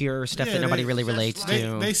obscure stuff that nobody really relates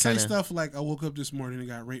to. They say stuff like, "I woke up this morning and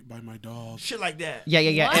got raped by my dog." Shit like that.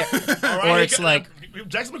 Yeah. Right, or it's like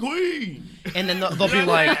Jackson McQueen. And then they'll be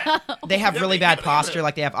like, they have really bad posture,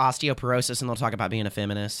 like they have osteoporosis, and they'll talk about being a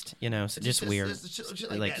feminist. You know, so just weird,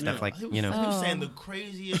 shit like that. stuff like He was, you know. he was saying the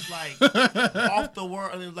craziest like off the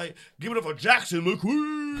world, and it was like, give it up for Jackson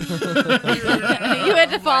McQueen. You had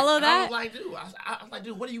to follow that? I was like,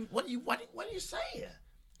 dude, what are you saying?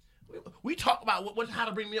 We talk about how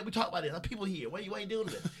to bring me up. We talk about this. Like, people here. Why you doing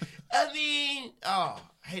this? And then, I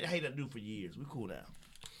hate that dude for years. We cool now.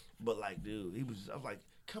 But like, dude, I was like,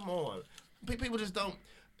 come on. People just don't.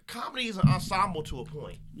 Comedy is an ensemble to a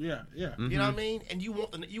point. Yeah. Mm-hmm. You know what I mean? And you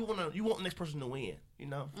want the next person to win. You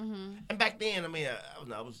know. Mm-hmm. And back then, I mean,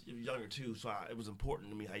 I was younger too, so it was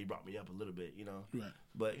important to me how you brought me up a little bit. You know. Right.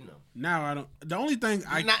 But you know. Now I don't. The only thing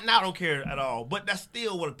now I don't care at all. But that's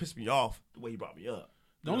still what pissed me off the way you brought me up.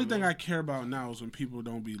 The only thing I care about now is when people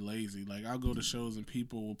don't be lazy. Like, I'll go to shows and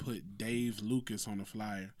people will put Dave Lucas on the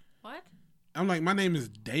flyer. What? I'm like, my name is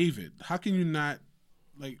David. How can you not,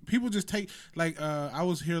 like, people just take, like, I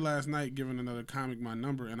was here last night giving another comic my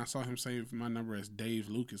number, and I saw him save my number as Dave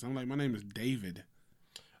Lucas. I'm like, my name is David.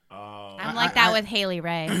 I'm like that with Haley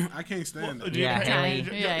Ray. I can't stand that.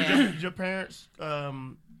 Did your parents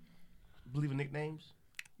believe in nicknames?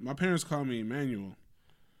 My parents call me Emmanuel.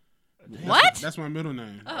 What? That's my middle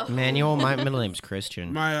name. Oh. Manuel, my middle name's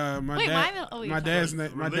Christian. My dad's name.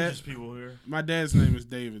 People here. My dad's name is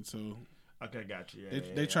David. So okay, got you.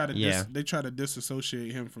 They try to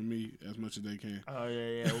disassociate him from me as much as they can. Oh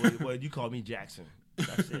yeah. Well, you call me Jackson.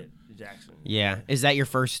 That's it, Jackson. Yeah. Is that your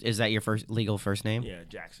first legal first name? Yeah,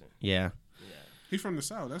 Jackson. Yeah. He's from the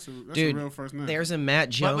South. That's a real first name. There's a Matt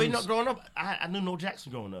Jones. But you know, growing up, I knew no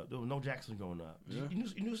Jackson growing up. There was no Jackson growing up. Yeah.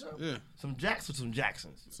 You knew some? Yeah. Some Jacksons. Some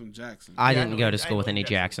Jacksons. I didn't go to school with any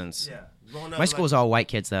Jacksons. Yeah. Growing up, My school was all white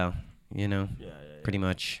kids, though. You know? Yeah. Pretty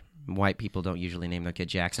much. White people don't usually name their kid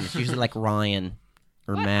Jackson. It's usually like Ryan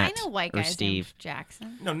or Matt I know white guys or Steve. named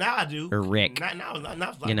Jackson. No, now I do. Or Rick. Now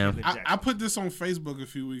you know? I put this on Facebook a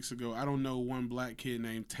few weeks ago. I don't know one black kid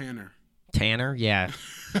named Tanner. Tanner, yeah,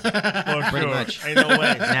 pretty much. Ain't no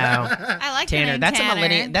way. No, I like Tanner. The name That's Tanner. a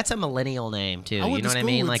millennial. That's a millennial name too. I went You know to what I school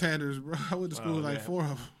mean? with Like Tanners, bro. I went to school with like 4 of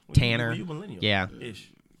them. Tanner. You millennial? Yeah.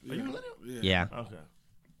 Ish. Are you millennial? Yeah. Okay.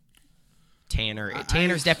 Tanner.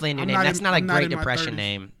 Tanner's definitely a new name. That's not a Great Depression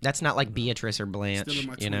name. That's not like Beatrice or Blanche.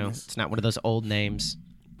 You know, it's not one of those old names.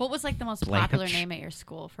 What was like the most Blanche. popular name at your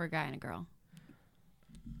school for a guy and a girl?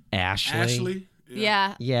 Ashley.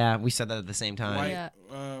 Yeah. Yeah, we said that at the same time. White, Yeah.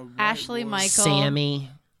 White Ashley, boy. Michael, Sammy.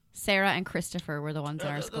 Sarah, and Christopher were the ones in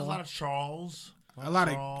our There's school. a lot of Charles. A lot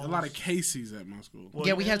of Casey's at my school.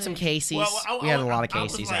 Yeah, we had some Caseys. We had a lot of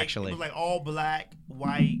Caseys actually. It was like all black,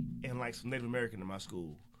 white, and like some Native American in my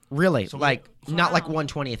school. Really? So like we- not like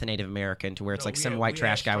 1/20th a Native American to where it's like some white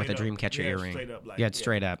trash guy with a dream catcher earring. Straight up, like, Yeah, it's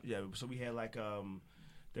straight up. Yeah, so we had like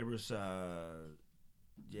there was That's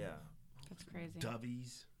crazy.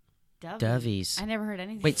 Dovies. Dovies. I never heard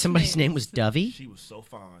anything. Wait, somebody's name was Dovey? She was so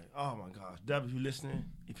fine. Oh my gosh, Dovey, if you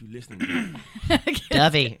listening,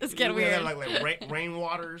 Dovey. It's getting we had weird. like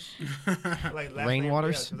rainwaters. Like last Rainwaters? Name, yeah,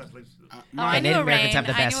 'cause that's like, I knew Native a Americans Rain. have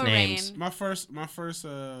the I best knew a names. Rain.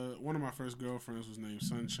 One of my first girlfriends was named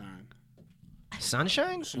Sunshine.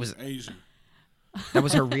 Sunshine? She was Asian. That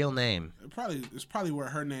was her real name. It's probably where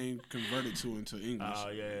her name converted into English. oh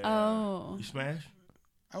yeah. Oh. You smash?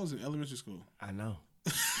 I was in elementary school. I know.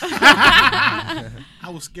 I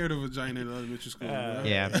was scared of vagina in elementary school. Bro.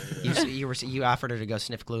 Yeah. You offered her to go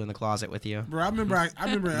sniff glue in the closet with you. Bro, I remember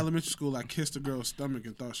in elementary school I kissed a girl's stomach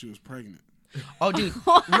and thought she was pregnant. Oh, dude,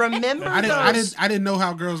 remember I didn't know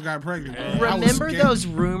how girls got pregnant. Bro. I was Remember scared. those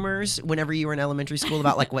rumors whenever you were in elementary school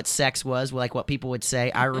about like what sex was, like what people would say?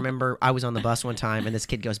 I remember I was on the bus one time and this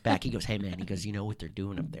kid goes back. He goes, "Hey man," he goes, "You know what they're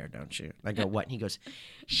doing up there, don't you?" I go, "What?" And he goes,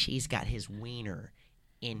 "She's got his wiener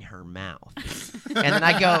in her mouth. And then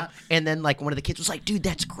I go, and then like one of the kids was like, dude,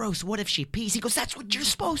 that's gross. What if she pees? He goes, that's what you're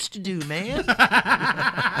supposed to do, man.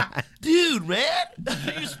 Dude, man, that's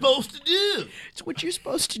what you're supposed to do. It's what you're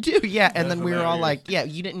supposed to do. Yeah. And That's then we were all hilarious. like, yeah,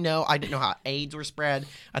 you didn't know. I didn't know how AIDS were spread.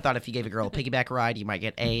 I thought if you gave a girl a piggyback ride, you might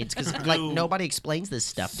get AIDS. Because like Dude. nobody explains this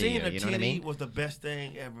stuff to Seeing you. a You know what I titty mean? was the best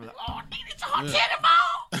thing ever. Like, oh, dude, it's all titty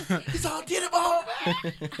ball. It's all titty ball,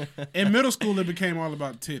 man. In middle school, it became all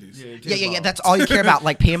about titties. Yeah. That's all you care about.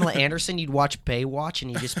 Like Pamela Anderson, you'd watch Baywatch and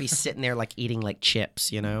you'd just be sitting there like eating like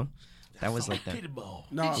chips, you know? That was like Titty the. ball.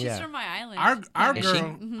 No, Dude, she's Yeah. from my island. our Is girl,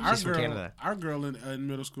 she? our She's from girl, Canada. our girl in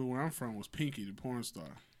middle school where I'm from was Pinky the porn star.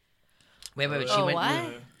 Wait. She Oh, went.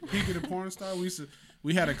 what? Pinky the porn star.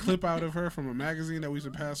 We had a clip out of her from a magazine that we used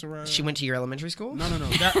to pass around. She went to your elementary school? No.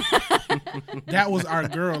 That was our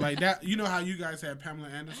girl. Like that. You know how you guys had Pamela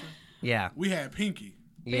Anderson? Yeah. We had Pinky.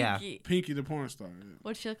 Yeah. Pinky the porn star.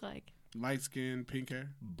 What'd she look like? Light skin, pink hair.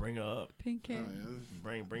 Bring her up. Pink hair.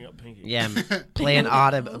 Bring up Pinky. Yeah. Play an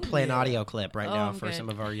audio clip right now I'm for good. some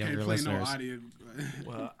of our younger Can't play no listeners. audio.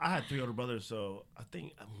 Well, I had 3 older brothers, so I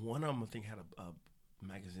think one of them had a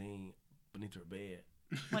magazine beneath her bed.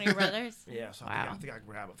 One of your brothers? Yeah, so Wow. I think I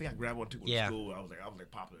grabbed one too in Yeah. school. I was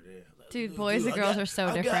like popular there. Like, Dude, boys and girls are so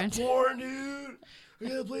different. I got porn, dude.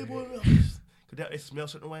 I got Playboy. Cause it smells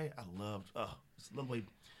a certain way. I loved. It's a little way.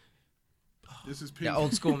 This is Pinky. Yeah,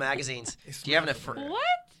 old school magazines. Do you have What?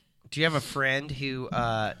 Do you have a friend who?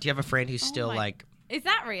 Do you have a friend who's still my- like? Is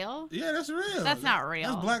that real? Yeah, that's real. That's not real.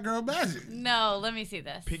 That's black girl magic. No, let me see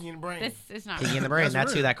this. Pinky in the brain. This is not Piggy in real. the Brain. That's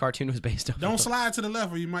That's who real. that cartoon was based on. Don't slide to the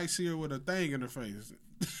left, or you might see her with a thing in her face.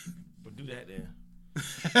 But do that then.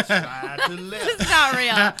 Slide to the left. This is not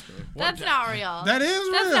real. That's not real. That is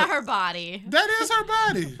real. That's not her body. That is her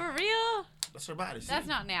body. For real? That's her body. That's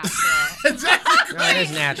not natural. Exactly. No, it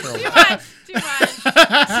is natural. Too much.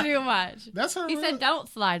 Too much. That's her. He real. said, "Don't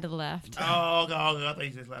slide to the left." Oh, okay. I thought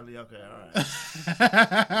you said slightly. Okay, all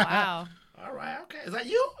right. Wow. All right, okay. Is that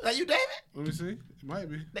you? Is that you, David? Let me see. It might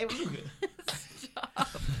be. David Luca.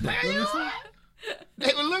 Let me see.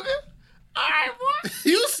 David Luca? All right, boy.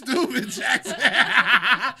 You stupid, Jackson.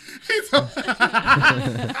 I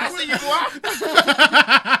see you,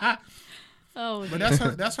 boy. Oh,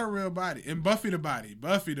 But that's her real body. And Buffy the Body. You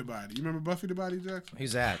remember Buffy the Body, Jackson?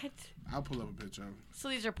 Who's that? what? I'll pull up a picture of him. So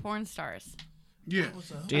these are porn stars. Yeah.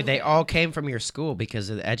 Dude, they all came from your school because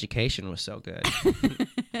the education was so good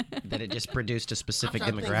that it just produced a specific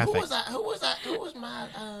demographic. Who was that? Who was my?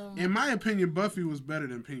 In my opinion, Buffy was better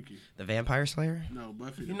than Pinky. The Vampire Slayer? No,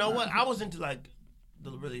 Buffy. You know what? I was into like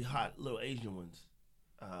the really hot little Asian ones.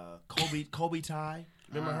 Kobe Ty.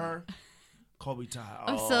 Remember her? Kobe Ty.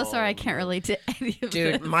 I'm so sorry I can't relate to any of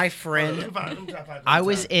Dude, this. my friend, I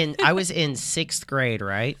was in 6th grade,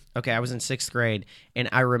 right? Okay, I was in 6th grade, and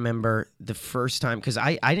I remember the first time because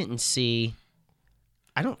I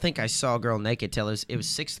don't think I saw a girl naked till it was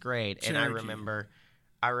 6th grade, and I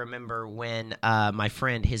remember when my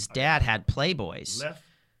friend, his dad had Playboys. Left.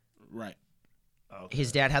 Right. Okay.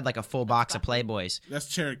 His dad had like a full box of Playboys. That's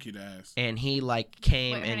Cherokee to ask. And he like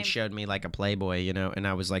came Wait, her and name- showed me like a Playboy, you know, and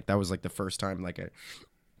I was like, that was like the first time like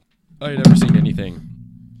I had ever seen anything.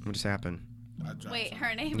 What just happened? I dropped Wait, something.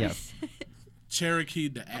 her name Yeah. is Cherokee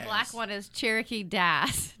the ass. the black one is Cherokee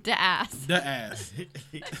Das. The ass. The ass.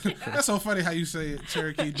 That's so funny how you say it.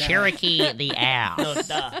 Cherokee the Cherokee the ass.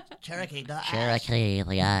 Cherokee. Cherokee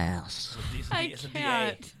the ass. I It's a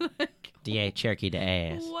can't. DA Cherokee the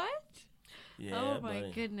ass. What? Yeah, Oh my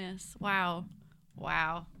buddy. goodness! Wow.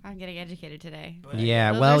 I'm getting educated today.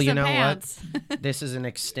 Yeah, Those well, are you some know pants. what? This is an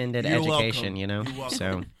extended You're education, welcome. you know. You're welcome.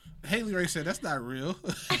 So, Haley Ray said that's not real.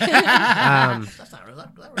 That's not real.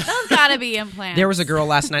 Those gotta be implants. there was a girl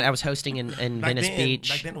last night I was hosting in Venice Back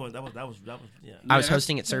Beach. then that was yeah. I was Yeah,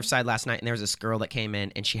 hosting at Surfside last night, and there was this girl that came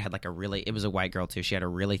in, and she had like it was a white girl too. She had a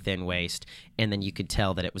really thin waist, and then you could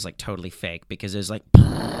tell that it was like totally fake because it was like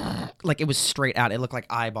it was straight out. It looked like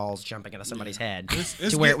eyeballs jumping out of somebody's head It's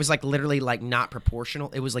to where get- it was like literally like not proportional.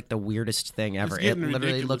 It was like the weirdest thing ever. It getting literally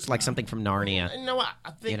ridiculous looked like now. something from Narnia. You know what?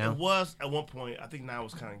 I think You know? it was at one point. I think now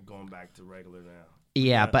it's kind of going back to regular now.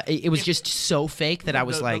 Yeah, but it was just so fake that I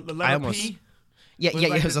was like, the I letter almost. P, Yeah, was yeah,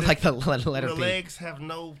 like it was the- like the letter the P. legs have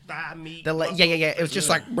no thigh meat. Yeah. It was just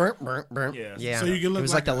like burp, burp, burp. Yeah. Yeah. So you can look it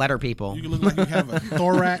was like like the a- letter people. You can look like you have a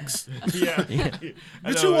thorax. yeah.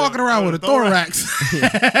 But you walking around with a thorax. Oh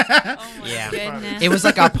my Yeah. goodness. It was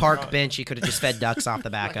like a park bench you could have just fed ducks off the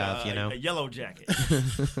back of, you know. a yellow jacket.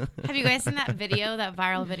 Have you guys seen that video, that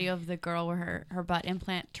viral video of the girl where her butt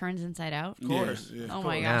implant turns inside out? Of course. Yeah, yeah. Oh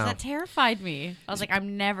my course. gosh, No. that terrified me. I was like,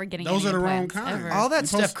 I'm never getting Those any are the wrong implants kind. ever. All that You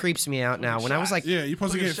stuff supposed- creeps me out now. When I was like, Yeah, you're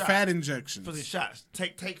supposed to Look at get shots. fat injections. For the shots,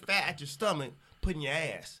 take fat at your stomach, put in your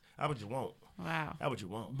ass. That's what you want. Wow. That's what you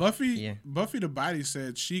want. Buffy the Body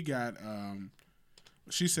said she got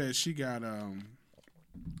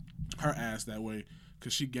her ass that way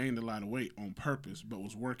because she gained a lot of weight on purpose, but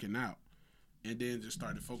was working out, and then just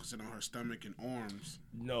started focusing on her stomach and arms.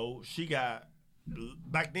 No, she got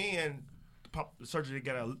back then. The surgery they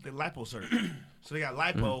got the lipo surgery, so they got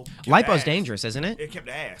lipo. Lipo's dangerous, isn't it? It kept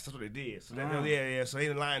the ass. That's what they did. So So they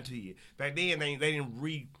didn't lie to you. Back then they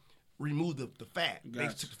didn't remove the fat. They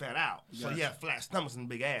just took the fat out. So you had flat stomachs and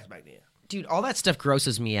big ass back then. Dude, all that stuff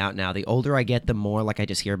grosses me out now. The older I get, the more like I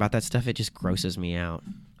just hear about that stuff. It just grosses me out.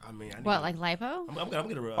 I mean, like lipo? I'm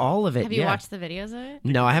gonna all of it. Have you watched the videos of it?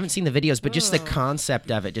 No, I haven't seen the videos, but just the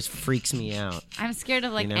concept of it just freaks me out. I'm scared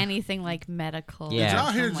of anything like medical. Yeah. Did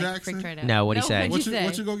y'all hear I'm, Jackson? freaked right out. No, what'd he say?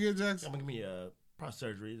 What you gonna get, Jackson? I'm gonna give me a prostate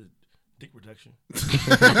surgery, dick reduction.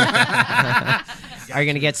 Are you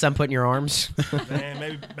gonna get some put in your arms? Man,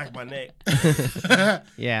 maybe back of my neck.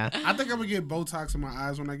 Yeah. I think I'm gonna get Botox in my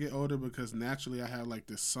eyes when I get older because naturally I have like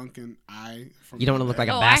this sunken eye. You don't want to look like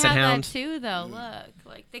a I basset have hound. that too, though. Look,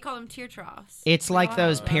 like they call them tear troughs. It's like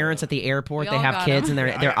those parents at the airport. We They all have got kids them.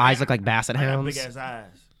 and their eyes look like basset I got hounds. big ass eyes.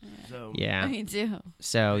 So Yeah. Me too.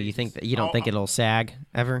 So you think that you don't think it'll sag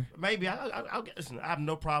ever? maybe I'll get. Listen, I have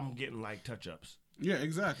no problem getting like touch ups. Yeah,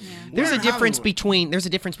 exactly. Yeah. There's a Why difference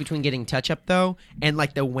Hollywood? between getting touch up though and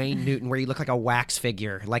like the Wayne Newton where you look like a wax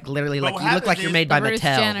figure, like literally But like what you look like happens you're is made by the Bruce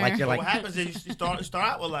Mattel, Jenner. like you're But like what happens is you start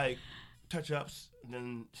out with like touch ups, and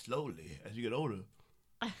then slowly as you get older,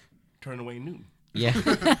 turn to Wayne Newton.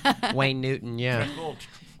 yeah, Wayne Newton, yeah.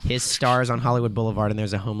 His stars on Hollywood Boulevard, and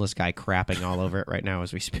there's a homeless guy crapping all over it right now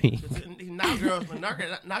as we speak. Now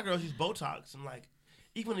girls use Botox, and like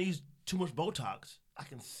even when they use too much Botox, I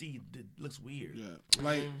can see it looks weird. Yeah,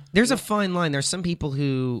 like There's a fine line. There's some people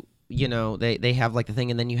who, you know, they have like the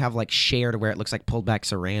thing, and then you have like shared where it looks like pulled back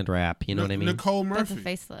saran wrap. You know what I mean? Nicole That's a Murphy.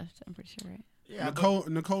 facelift. I'm pretty sure, right? Yeah,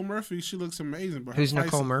 Nicole Murphy, she looks amazing. But Who's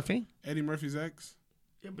Nicole Murphy? Eddie Murphy's ex.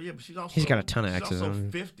 but she's also He's got a ton of she's exes also on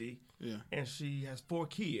him. 50. Yeah. And she has 4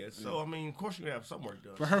 kids. So, I mean, of course you're going to have some work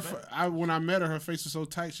done. But when I met her face was so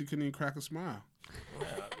tight she couldn't even crack a smile.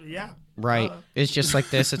 Yeah. Right. It's just like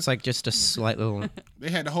this. It's like just a slight little. They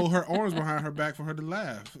had to hold her arms behind her back for her to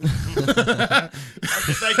laugh.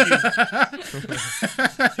 Thank you.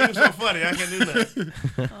 He was so funny. I can't do that.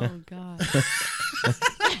 Oh God.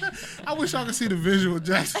 I wish y'all could see the visual,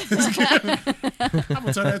 Jackson. I'm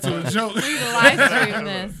gonna turn that to a joke. We need to live stream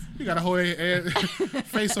this. You gotta hold their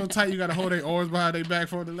face so tight. You gotta hold their arms behind their back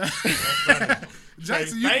for the laugh.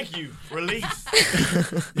 Jackson, Thank you. Release.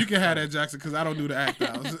 You can have that, Jackson, because I don't do the act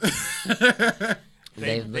outs.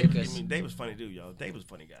 Dave Lucas. Dave was funny dude, y'all. Dave was a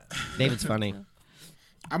funny guy. David's funny.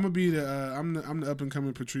 I'm gonna be I'm the up and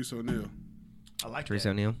coming Patrice O'Neal. I like Patrice that.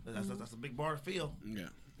 O'Neal. That's a big bar to fill. Yeah.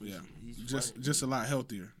 He's Just a lot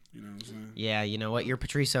healthier. You know what I'm saying? Yeah, you know what? You're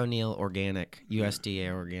Patrice O'Neal organic, USDA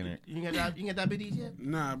organic. You get diabetes yet?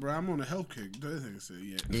 Nah, bro, I'm on a health kick. That nigga said,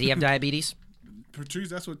 yeah. Did he have diabetes? Patrice,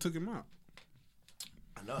 that's what took him out.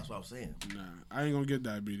 I know, that's what I was saying. Nah, I ain't gonna get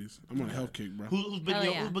diabetes. I'm on a health kick, bro. Who's big Hell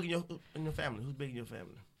in yeah. in your family? Who's big in your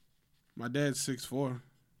family? My dad's 6'4".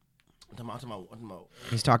 I'm talking about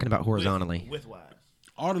He's talking about horizontally. With wise.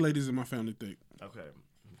 All the ladies in my family thick. Okay.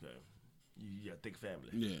 You got a thick family.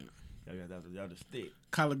 Yeah. Y'all just thick.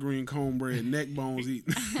 Collard green, cornbread, neck bones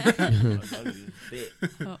eating. Y'all just thick.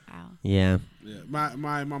 Oh, ow. Yeah. Yeah.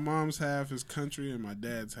 My mom's half is country and my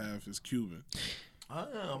dad's half is Cuban.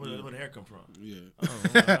 Oh, where the hair come from? Yeah. Oh,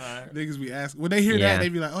 all right. Niggas be asking. When they hear Yeah. that, they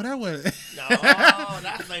be like, oh, that was. No,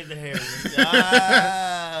 that's like the hair.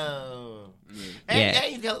 Oh. Yeah.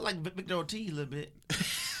 And you got like Victor Ortiz a little bit.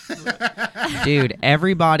 Dude,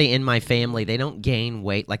 everybody in my family, they don't gain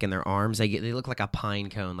weight like in their arms. They look like a pine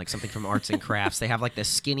cone, like something from arts and crafts. They have like the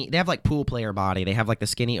skinny, they have like pool player body. They have like the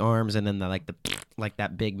skinny arms and then like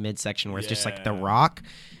that big midsection where it's just like the rock.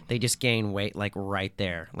 They just gain weight like right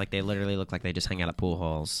there. Like they literally look like they just hang out at pool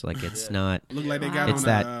halls. Like it's not. Look like they got It's on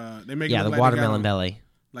that- they make it Yeah, look the like they got watermelon on- belly.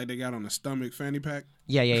 Like they got on a stomach fanny pack.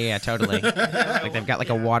 Yeah, totally. Like they've got like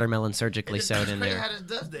a watermelon surgically sewed in Crazy there. how this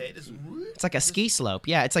does that. It's like a ski slope.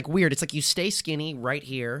 Yeah, it's like weird. It's like you stay skinny right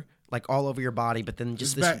here, like all over your body, but then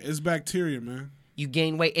just It's bacteria, man. you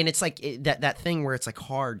gain weight, and it's like that thing where it's like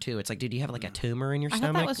hard too. It's like, dude, you have like a tumor in your I thought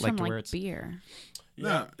stomach, that was like from to where like it's beer.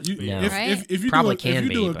 Nah, No. Right? if you Probably do if can you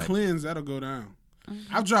do be, a but- cleanse, that'll go down.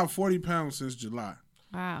 I've dropped 40 pounds since July.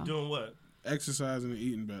 Wow. Doing what? Exercising and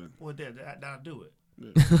eating better. Well, that'll do it.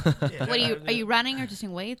 Yeah. What are you running or just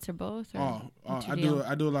doing weights or both? Or what's your deal?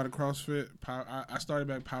 I do a lot of CrossFit. I started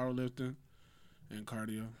back powerlifting and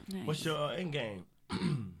cardio. Nice. What's your end game?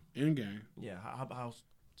 In game. Yeah, how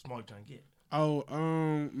small you trying to get? Oh,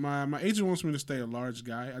 my agent wants me to stay a large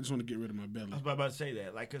guy. I just want to get rid of my belly. I was about to say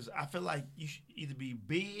that, like, cause I feel like you should either be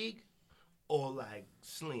big or like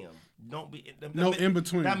slim. Don't be No in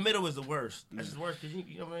between. That middle is the worst. That's just worse because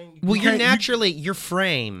you know what I mean. Well, you're naturally your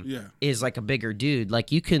frame is like a bigger dude.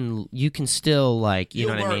 Like you can still like you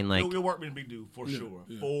know what I mean. Like you'll work with a big dude for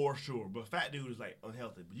sure. But fat dude is like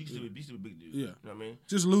unhealthy. But you can still be a big dude. Yeah, you know what I mean.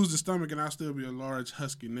 Just lose the stomach and I'll still be a large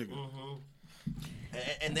husky nigga. Mm-hmm.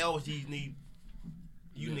 And they always need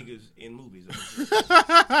you niggas in movies.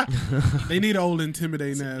 They need old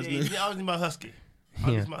intimidating ass niggas. They always need my husky.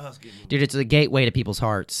 Dude, it's a gateway to people's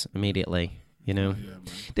hearts immediately. You know,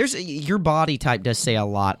 your body type does say a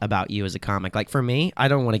lot about you as a comic. Like for me, I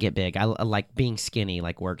don't want to get big. I like being skinny.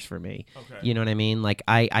 Like works for me. Okay. You know what I mean? Like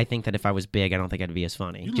I think that if I was big, I don't think I'd be as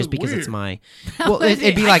funny. You just because weird. It's my. Well,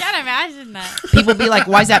 it'd be like. I can't imagine that. People be like,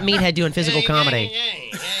 "Why is that meathead doing physical comedy?"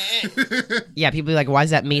 Yeah, people be like, "Why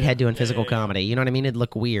is that meathead doing physical comedy?" You know what I mean? It'd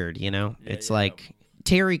look weird. You know, it's like.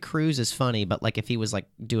 Terry Crews is funny, but like if he was like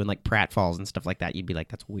doing like pratfalls and stuff like that, you'd be like,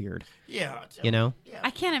 that's weird. Yeah. You know? Yeah. I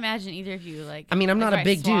can't imagine either of you like. I mean, I'm not a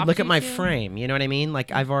big dude. Look at my two. frame. You know what I mean?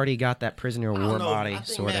 Like I've already got that prisoner of war body,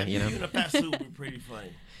 sort of. You know? In a fat suit would be pretty funny.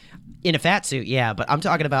 In a fat suit, yeah. But I'm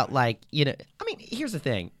talking about like I mean, here's the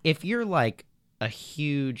thing: if you're like a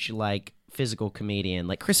huge like physical comedian,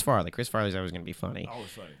 like Chris Farley's always going to be funny. Always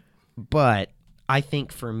funny. But I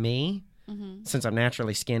think for me. Mm-hmm. Since I'm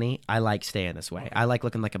naturally skinny, I like staying this way. I like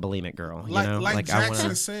looking like a bulimic girl. You know? Like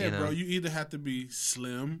Jackson said, you know? bro, you either have to be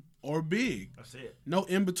slim or big. That's it. No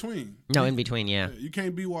in between. No in between, yeah. You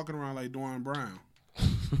can't be walking around like Dwayne Brown.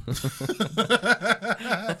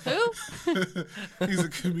 Who? He's a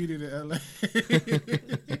comedian in LA.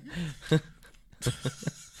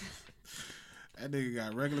 That nigga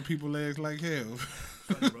got regular people legs like hell.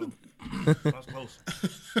 Funny, bro. That's close.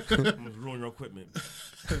 I'm gonna ruin your equipment.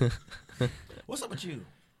 What's up with you?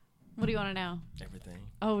 What do you want to know? Everything.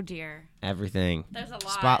 Oh dear. Everything. There's a lot.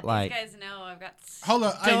 Spotlight. These guys know I've got. Hold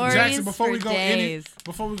up, hey, Jackson. Before we days.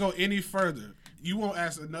 go any further, you won't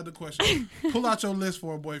ask another question. Pull out your list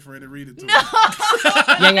for a boyfriend and read it to me.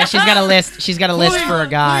 Yeah. She's got a list. She's got a list for a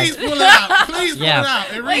guy. Please pull it out. Please pull it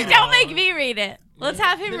out and read Wait, it. don't make me read it. Let's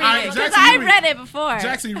have him read it because Jackson, I read it before.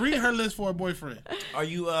 Jackson, read her list for a boyfriend. Are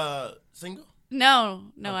you single? No,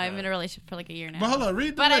 okay. I'm in a relationship for like a year now. But hold on,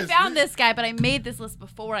 read the list. But I found this guy, but I made this list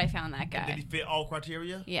before I found that guy. Did he fit all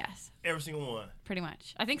criteria? Yes. Every single one? Pretty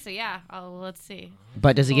much. I think so, yeah. Let's see.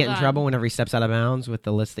 But does he get in trouble whenever he steps out of bounds with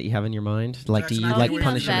the list that you have in your mind? Like, do you like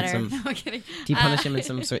punish him in some... No, I'm kidding. Do you punish him in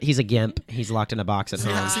some sort... He's a gimp. He's locked in a box at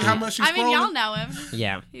home. See how much she's I mean, y'all know him.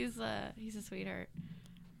 Yeah. He's a sweetheart.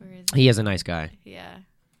 Where is he is a nice guy. Yeah.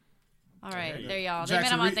 All right, there y'all. Jackson, they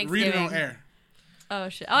met him on Thanksgiving. Read it on air. Oh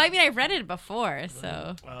shit! Oh, I mean, I've read it before,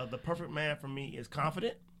 so. The perfect man for me is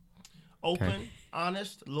confident, open,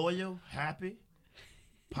 honest, loyal, happy,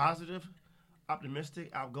 positive, optimistic,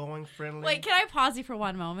 outgoing, friendly. Wait, can I pause you for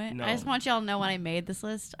one moment? No. I just want y'all to know when I made this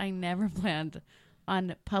list, I never planned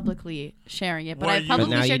on publicly sharing it, but I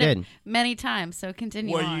publicly shared it many times. So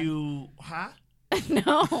continue. Were you high?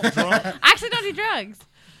 No. Drunk? I actually don't do drugs.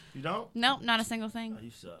 You don't? Nope, not a single thing. Oh,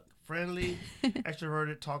 you suck. Friendly,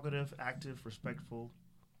 extroverted, talkative, active, respectful,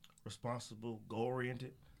 responsible,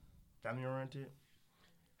 goal-oriented, family-oriented,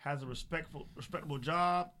 has a respectable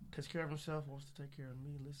job, takes care of himself, wants to take care of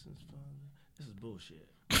me, listens, fun. This is bullshit.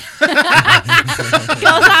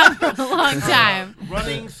 Goes on for a long time.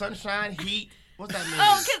 Running, sunshine, heat. What's that mean?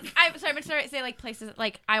 Oh, because I'm sorry to say like places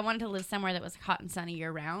like I wanted to live somewhere that was hot and sunny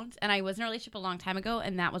year round, and I was in a relationship a long time ago,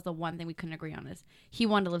 and that was the one thing we couldn't agree on is he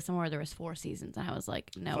wanted to live somewhere where there was 4 seasons, and I was like,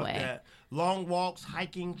 no way. That. Long walks,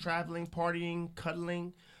 hiking, traveling, partying,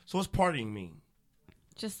 cuddling. So what's partying mean?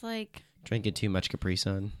 Just like drinking too much Capri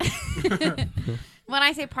Sun. When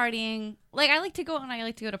I say partying, like I like to go out and I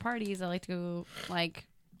like to go to parties. I like to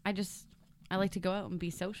I like to go out and be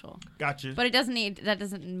social. Gotcha. But that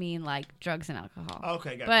doesn't mean like drugs and alcohol.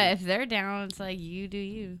 Okay, gotcha. But if they're down, it's like you do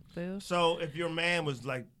you, boo. So if your man was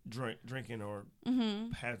like drinking or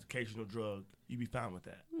has occasional drug, you'd be fine with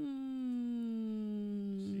that. I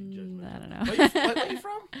don't know. Where you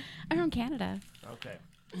from? I'm from Canada. Okay.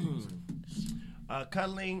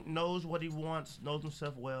 Cuddling, knows what he wants, knows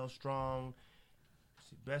himself well, strong,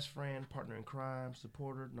 best friend, partner in crime,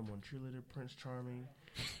 supporter, number 1 cheerleader, Prince Charming.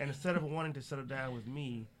 And instead of wanting to settle down with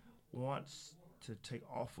me, wants to take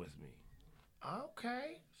off with me.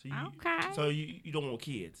 Okay. So you don't want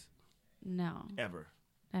kids? No. Ever?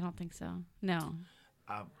 I don't think so. No.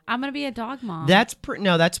 I'm gonna be a dog mom. That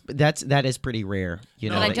is pretty rare. You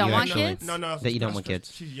know, that I don't want kids. No, that you don't want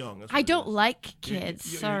kids. She's young. I don't like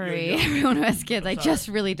kids. Sorry, you're everyone who has kids. I just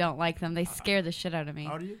really don't like them. They scare the shit out of me.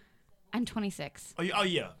 How old are you? I'm I'm 26. Oh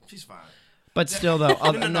yeah, she's fine. But still, though,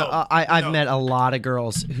 I've No. met a lot of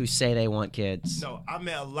girls who say they want kids. No, I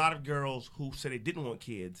met a lot of girls who said they didn't want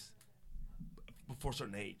kids before a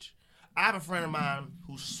certain age. I have a friend of mine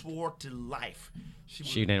who swore to life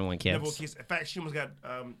She didn't want kids. never want kids. In fact, she almost got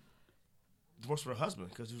divorced from her husband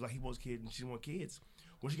because he was like he wants kids and she didn't want kids.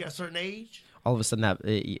 When she got a certain age, All of a sudden,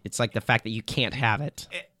 it's like the fact that you can't have it.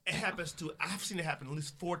 it happens to. I've seen it happen at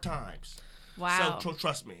least 4 times. Wow. So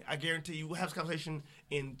trust me, I guarantee you, we'll have this conversation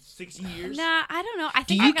in 6 years. Nah, I don't know. I Do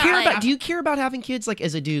think you I got, care like, about? Do you care about having kids? Like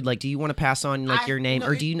as a dude, like do you want to pass on like your name, no,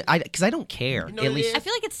 or do you? Because I don't care. You know At what it least is? I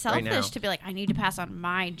feel like it's right now. selfish to be like, I need to pass on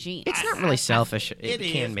my genes. it's not really selfish. It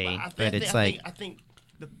can is, be, I but it's like I think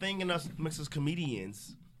the thing in us makes us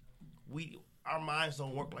comedians. Our minds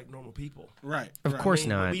don't work like normal people. Right. Of right. course When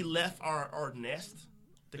not. we left our nest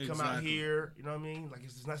to come out Exactly. here. You know what I mean? Like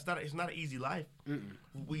it's not an easy life.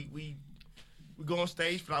 We go on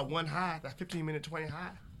stage for that one high, that 15-minute, 20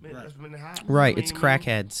 high, that's minute high. Right, You know it's what I mean?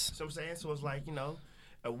 crackheads. So I'm saying, so it's like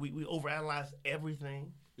we overanalyze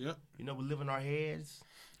everything. Yep. We live in our heads.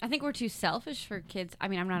 I think we're too selfish for kids. I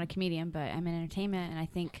mean, I'm not a comedian, but I'm in entertainment, and I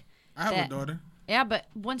think I have that- a daughter. Yeah, but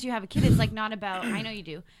once you have a kid, it's like not about. I know you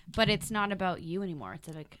do, but it's not about you anymore. It's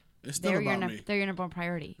like It's still about me. they're your number one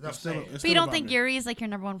priority. That's It's still, what I'm it's saying. But still you don't about think me. Yuri is like your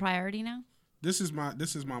number one priority now? This is my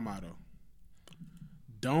motto.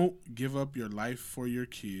 Don't give up your life for your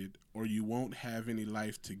kid, or you won't have any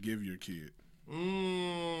life to give your kid.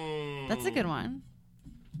 That's a good one.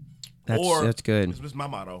 That's good. This is my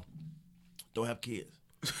motto. Don't have kids.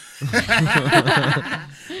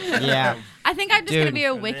 Yeah. I think I'm just gonna Dude. be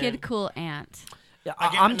a And wicked then- cool aunt.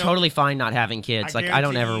 I'm totally fine not having kids. Like I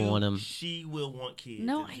don't guarantee ever you, want them. She will want kids.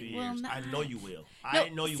 No, in a I few will years. not. I know you will. No, I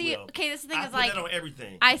know you see, will. okay, this thing I is put like that on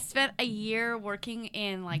everything. I spent a year working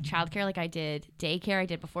in like childcare, like I did daycare, I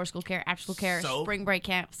did before school care, after school care, So? spring break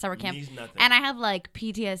camp, summer camp, Means nothing. and I have like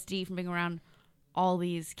PTSD from being around all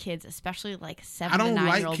these kids, especially like I 7 to don't 9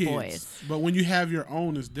 year like old kids, boys. but when you have your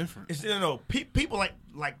own, it's different. It's, people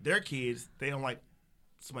like their kids. They don't like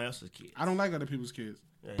somebody else's kids. I don't like other people's kids.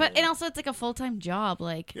 Yeah, But yeah. and also it's like a full time job.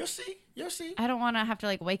 Like You'll see. You'll see. I don't want to have to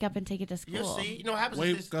like wake up and take it to school. You'll see. You know what happens?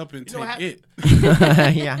 Wake is up and you know take what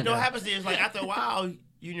it. Yeah. You know what happens is like after a while, you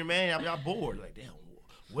and your man y'all bored. Like damn,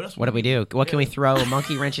 what else? What do we do? What can we throw a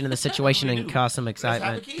monkey wrench into the situation What do we and do? cause some Let's have a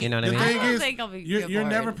excitement? kid. You know what I The mean? thing I don't is, think I'll be you're bored.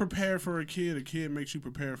 never prepared for a kid. A kid makes you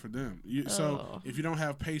prepare for them. So Oh. if you don't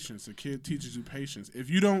have patience, a kid teaches you patience.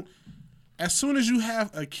 If you don't, as soon as you have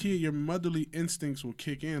a kid, your motherly instincts will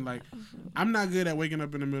kick in. Like, I'm not good at waking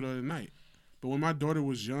up in the middle of the night. But when my daughter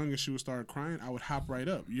was young and she would start crying, I would hop right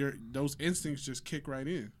up. Those instincts just kick right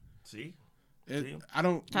in. See. I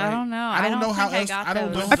don't know. I don't know how think I else. got I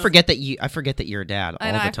don't those. know. I forget that you're a dad I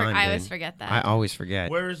all know, the I time. always dude. forget that. I always forget.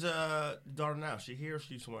 Where's daughter now? She here or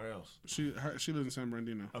she somewhere else? She lives in San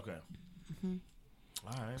Bernardino. Okay. All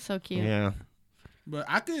right. So cute. Yeah. But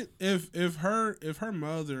I could if her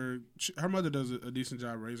mother does a decent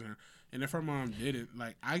job raising her, and if her mom didn't,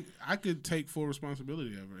 like I could take full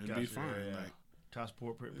responsibility of her and be Gotcha, fine. yeah. Like Child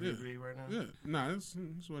support pretty Yeah. big right now. yeah, no, it's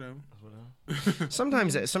whatever.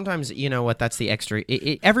 Sometimes you know what? That's the extra.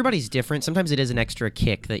 Everybody's different. Sometimes it is an extra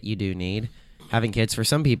kick that you do need. Having kids, for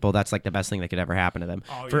some people, that's like the best thing that could ever happen to them.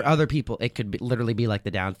 Oh, For yeah. other people, it could literally be like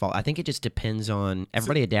the downfall. I think it just depends on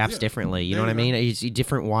everybody adapts yeah, differently. You know there what I you mean? go. It's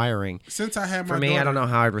different wiring. Since I had my For me, daughter, I don't know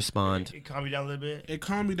how I'd respond. It calmed you down a little bit. It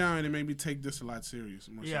calmed me down and it made me take this a lot more serious.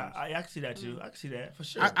 Yeah, I can see that too. I can see that for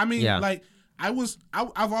sure. I mean, Yeah. like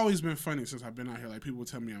I've always been funny since I've been out here. Like people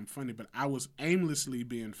tell me I'm funny, but I was aimlessly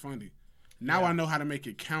being funny. Now Yeah. I know how to make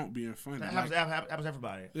it count being funny. that Like, happens to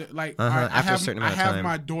everybody. Like Uh-huh, I after a have, certain amount I of have time.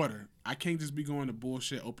 my daughter. I can't just be going to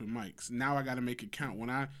bullshit open mics. Now I got to make it count. When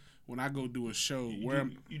I go do a show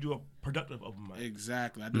You do a productive open mic.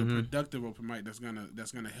 exactly, I do a productive open mic that's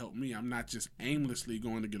gonna help me. I'm not just aimlessly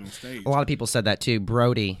going to get on stage. A lot of people said that too.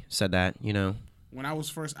 Brody said that. You know. When I was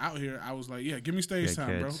first out here, I was like, yeah, give me stage Good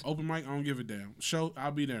time, kids. bro. Open mic, I don't give a damn. Show,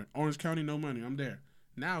 I'll be there. Orange County, no money, I'm there.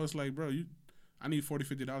 Now it's like, bro, I need $40,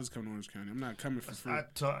 $50 to come to Orange County. I'm not coming for free.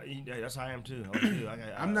 That's how I am too.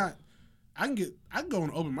 I'm not. I can go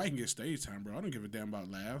on open mic and get stage time, bro. I don't give a damn about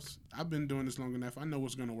laughs. I've been doing this long enough. I know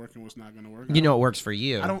what's gonna work and what's not gonna work. You know what works for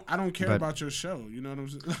you. I don't care but- about your show. You know what I'm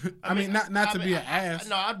saying? I mean, not to be an ass.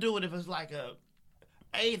 No, I'll do it if it's like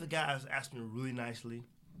the guys ask me really nicely,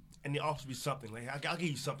 and they offer me something. Like I'll give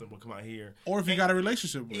you something. We'll come out here. Or if you got a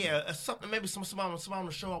relationship with Yeah, them. something. Maybe somebody on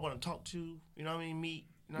the show I want to talk to. You know what I mean? Meet.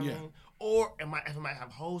 You know what Yeah. I mean? Or if I might have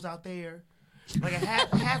hoes out there. Like it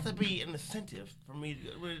has to be an incentive for me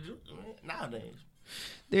to really do nowadays.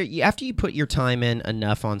 After you put your time in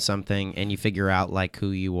enough on something and you figure out like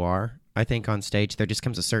who you are, I think on stage there just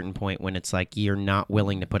comes a certain point when it's like you're not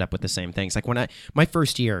willing to put up with the same things. Like when my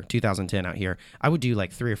first year, 2010 out here, I would do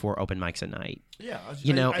like 3 or 4 open mics a night. Yeah,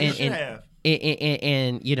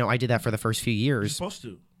 and you know, I did that for the first few years. You're supposed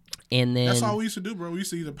to. And then that's all we used to do, bro. We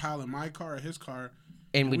used to either pile in my car or his car.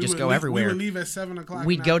 And we just go leave, everywhere. We would leave at 7 o'clock.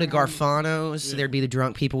 We'd go to Garfano's. Yeah. There'd be the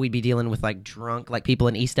drunk people. We'd be dealing with like people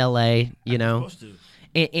in East LA, you know.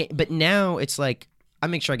 But now it's like I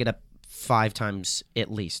make sure I get up 5 times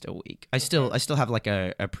at least a week. I still have like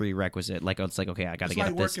a prerequisite. Like it's like, okay, I got to get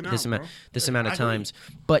up this amount of times.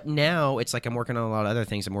 But now it's like I'm working on a lot of other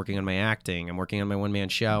things. I'm working on my acting. I'm working on my one-man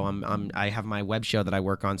show. I have my web show that I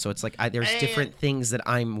work on. So it's like there's different things that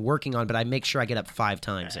I'm working on, but I make sure I get up 5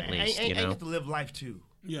 times at least. You know, you have to live life too.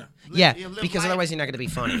 Yeah. Because otherwise you're not going to be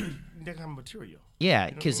funny. You don't have material.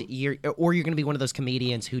 Yeah, because you're going to be one of those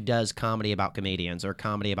comedians who does comedy about comedians or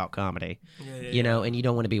comedy about comedy. You know, and you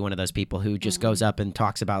don't want to be one of those people who just goes up and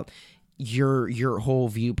talks about your whole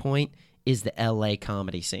viewpoint is the LA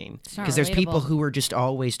comedy scene. Because there's people who are just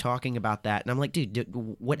always talking about that, and I'm like, dude,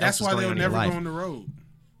 what else is going on in your life? That's why they'll never go on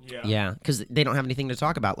the road. Yeah, because they don't have anything to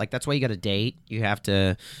talk about. Like that's why you got to date. You have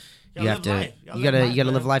to. You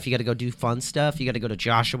gotta live life. You gotta go do fun stuff. You gotta go to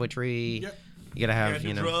Joshua Tree. Yep. You gotta have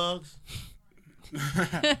drugs.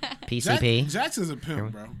 PCP. Jackson's a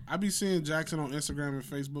pimp, bro. I be seeing Jackson on Instagram and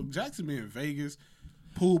Facebook. Jackson be in Vegas,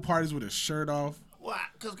 pool parties with his shirt off. Why?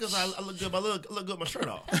 Because I look good. I look good with my shirt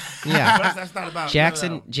off. Yeah, but that's not about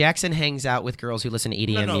Jackson. Jackson hangs out with girls who listen to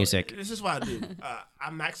EDM music. This is what I do. I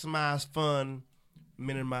maximize fun,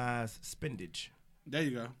 minimize spendage. There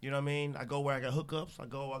you go. You know what I mean? I go where I got hookups. I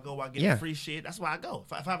go where I get free shit. That's why I go.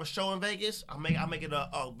 If I have a show in Vegas, I make it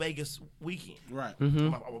a Vegas weekend. Right. Mm-hmm.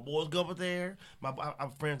 My boys go up there.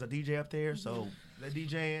 I'm friends that DJ up there, so they're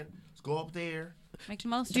DJing. Let's go up there. Make the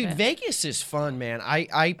most of Dude, it. Vegas is fun, man.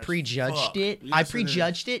 I prejudged it. Yes, I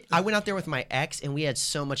prejudged it. I went out there with my ex, and we had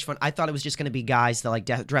so much fun. I thought it was just going to be guys that like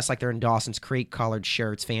dress like they're in Dawson's Creek, collared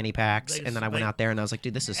shirts, fanny packs, and then I went out there and I was like,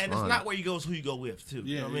 dude, this is fun. And it's not where you go; it's who you go with, too. Yeah,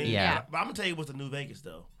 you know what I mean? Yeah. But I'm gonna tell you what's the new Vegas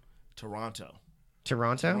though. Toronto.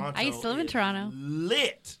 I used to live in Toronto.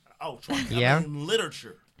 Lit. Oh, Toronto. Yeah. I mean,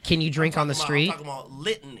 literature. Can you drink on the street? I'm talking about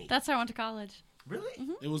litany. That's where I went to college. Really?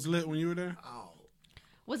 Mm-hmm. It was lit when you were there? Oh.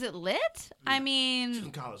 Was it lit? I mean,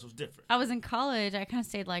 In college, it was different. I was in college. I kind of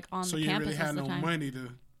stayed like on So the you campus really had most of no the time. money to...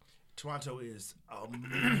 Toronto is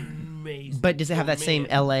amazing. But does it have that same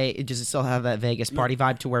LA? Does it still have that Vegas party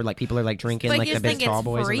vibe to where like people are like drinking But like you the just big tall think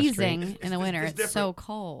boys it's on the street? freezing in the winter. it's It's so different.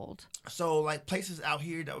 cold. So like places out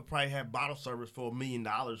here that would probably have bottle service for $1 million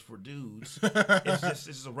for dudes, it's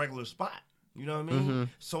just a regular spot. You know what I mean? Mm-hmm.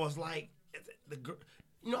 So it's like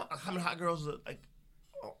you know how many hot girls are like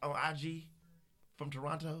on IG from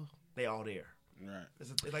Toronto? They all there. Right.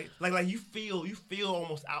 It's like you feel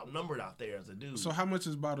almost outnumbered out there as a dude. So how much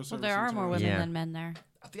is bottle service? Well, there are more women than men there.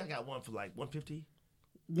 I think I got one for like $150.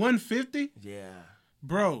 150? Yeah.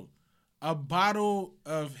 Bro, a bottle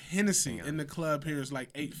of Hennessy in the club here is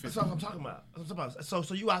like $8.50. That's what I'm talking about. So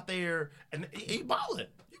you out there and you balling.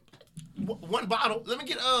 One bottle. Let me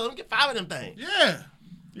get 5 of them things. Yeah.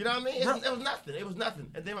 You know what I mean? It was nothing. It was nothing.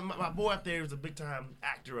 And then my boy up there was a big time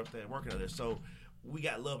actor up there working up there. So we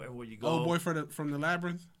got love everywhere you go. Old boy from the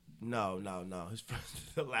Labyrinth? No. He's from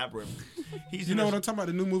the Labyrinth. You know what I'm talking about?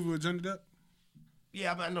 The new movie with Johnny Depp?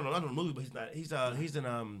 Yeah, I know the movie, but he's not. He's in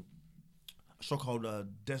a show called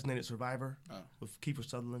Designated Survivor with Kiefer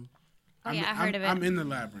Sutherland. Oh, yeah, I heard of it. I'm in the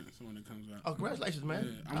Labyrinth when it comes out. Oh, congratulations,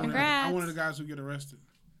 man! Yeah, Congrats. I'm one of the guys who get arrested.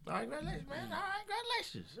 All right, congratulations, man! All right,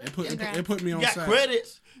 congratulations. It put me on You got side.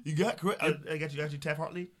 credits. You got credits. I got you, Taft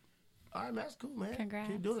Hartley. All right, man, that's cool, man.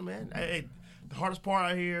 Congrats. Keep doing it, man. Hey, the hardest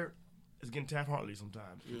part out here is getting Taft Hartley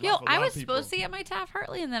sometimes. Yo, I was supposed to get my Taft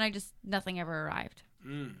Hartley, and then nothing ever arrived. I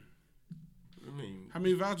mean, How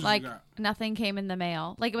many vouchers Like you got? nothing came in the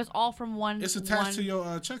mail. Like it was all from one. It's attached to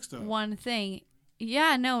your check stub. one thing.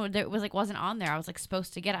 Yeah, no, there was wasn't on there. I was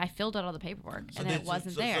supposed to get it. I filled out all the paperwork, and then it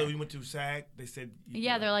wasn't there. So you went to SAG. They said.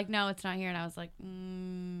 Yeah, they're like, no, it's not here, and I was like,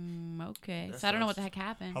 okay. That So I don't know what sucks. the heck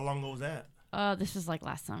happened. How long ago was that? This is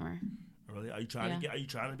last summer. Really? Are you trying Are you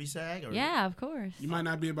trying to be SAG? Or Yeah, of course. You might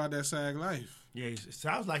not be about that SAG life. Yeah, it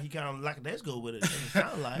sounds like you kind of lackadaisical with it. It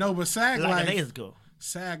sounds like No, but SAG life. lackadaisical.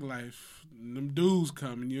 SAG life. Them dudes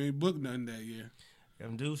come and you ain't booked nothing that year.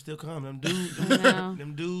 Them dudes still come. Them dudes. know.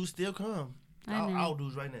 them dudes still come. I know. All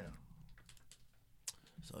dudes right now.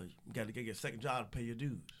 So you got to get a second job to pay your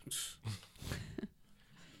dues.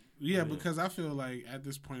 Yeah, because I feel like at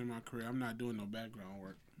this point in my career, I'm not doing no background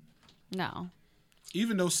work. No.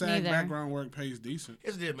 Even though SAG Neither. background work pays decent.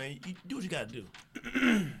 Here's the deal, man. You do what you got to do.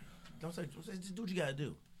 Don't say just do what you got to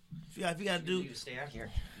do. If you got to do, stay out here.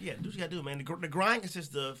 yeah, do what you got to do, man. The grind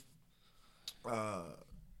consists of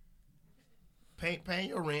paying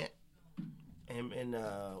your rent and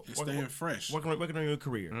staying fresh, working on your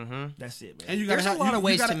career. Mm-hmm. That's it, man. And you There's a lot of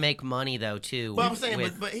ways to make money though too. But I'm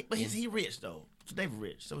saying, but he's rich though. So they're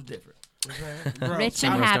rich, so it's different. Bro, Rich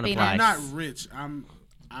and happy. I'm not rich. I'm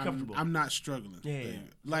not struggling. Yeah.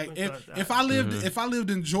 Like if I lived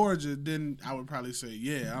in Georgia, then I would probably say,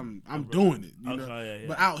 yeah, I'm doing it. You know? Yeah.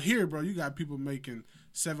 But out here, bro, you got people making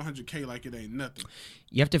 $700K like it ain't nothing.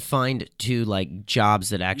 You have to find like jobs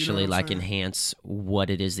that actually enhance what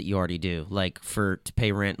it is that you already do. Like to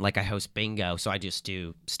pay rent, like I host bingo, so I just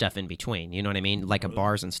do stuff in between. You know what I mean? Like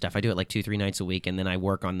bars and stuff. I do it like 2-3 nights a week, and then I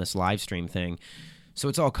work on this live stream thing. So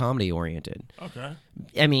it's all comedy oriented. Okay.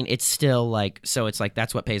 I mean, it's still like, so it's like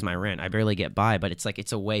that's what pays my rent. I barely get by, but it's like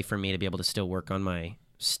it's a way for me to be able to still work on my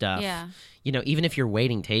stuff. Yeah. You know, even if you're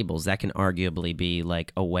waiting tables, that can arguably be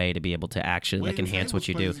like a way to be able to actually like enhance what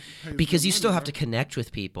you do, because you still have to connect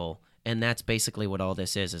with people. And that's basically what all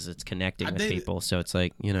this is it's connecting with people. So it's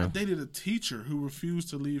like, you know. I dated a teacher who refused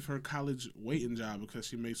to leave her college waiting job because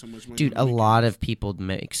she made so much money. Dude, a lot of people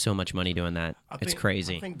make so much money doing that. It's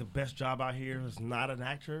crazy. I think the best job out here is not an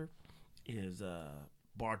actor, is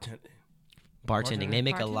bartending. Bartending. They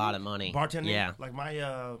make a lot of money. Bartending? Yeah. Like my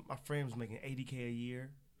friend was making $80K a year.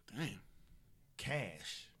 Damn.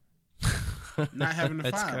 Cash. Not having to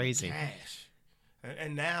That's file. crazy. Cash.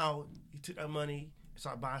 And now he took that money,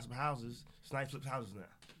 start buying some houses. Snipe flips houses now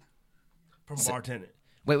from bartending.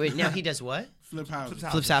 Wait. Now he does what? Flip houses.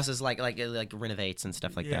 Flips houses like renovates and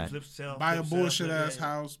stuff like that. Flip, sell, buy flip, a bullshit sell, ass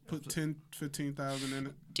house, put 10, 15,000 in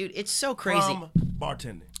it. Dude, it's so crazy. From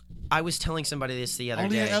bartending. I was telling somebody this the other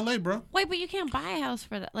Only day. in LA, bro. Wait, but you can't buy a house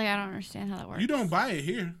for that. Like, I don't understand how that works. You don't buy it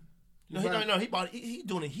here. No, he bought it. He's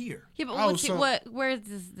doing it here. Yeah, but where's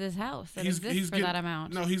this house that exists for that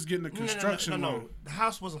amount? No, he's getting a construction No. loan. The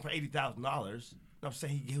house wasn't for $80,000. I'm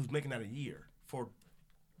saying he was making that a year for.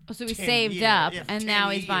 So he saved up, and now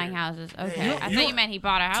he's buying houses. Okay, Yeah. I thought you meant he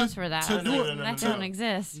bought a house for that. That doesn't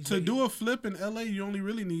exist. To do a flip in LA, you only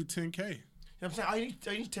really need $10K. You know what I'm saying?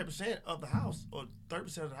 All you need 10% of the house or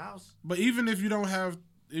 30% of the house. But even if you don't have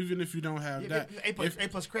that, A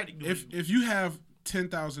plus credit. If you have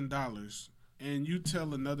 $10,000 and you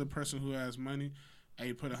tell another person who has money,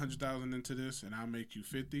 hey, put $100,000 into this and I'll make you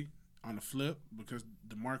 50 on a flip because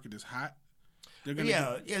the market is hot. They be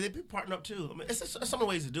partnering up too. I mean, it's some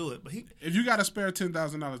ways to do it, but if you got to spare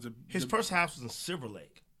 $10,000, his first house was in Silver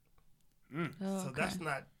Lake, so that's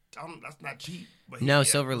not cheap. But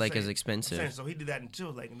Silver Lake is expensive. So he did that in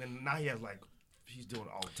Silver Lake, and then now he's doing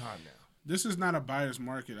it all the time now. This is not a buyer's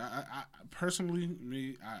market. I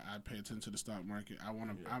personally, I pay attention to the stock market.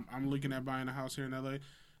 I'm looking at buying a house here in LA,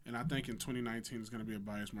 and I think in 2019 it's going to be a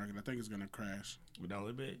buyer's market. I think it's going to crash. We're down a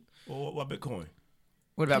little bit. Well, what Bitcoin?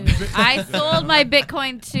 What about I sold my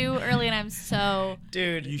Bitcoin too early, and I'm so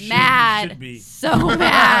mad. You should be. So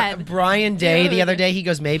mad. Brian Day the other day, he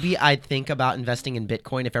goes, maybe I'd think about investing in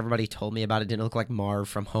Bitcoin if everybody told me about it. Didn't look like Marv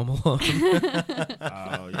from Home Alone.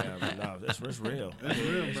 Oh yeah, but no, it's real. It's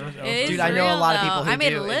real, bro. Dude, I know a lot of people who I made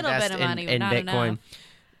do a little invest bit of money, in not Bitcoin.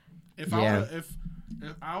 enough. If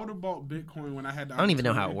I would have bought Bitcoin when I had the I don't even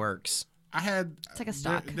know how it works. It's like a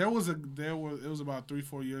stock. It was about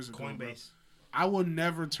 3-4 years ago. Coinbase. I will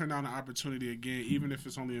never turn down an opportunity again, even if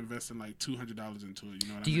it's only investing like $200 into it. You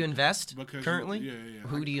know what I mean? Do you invest because currently? Yeah.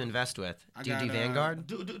 Who do you invest with? Do you do Vanguard?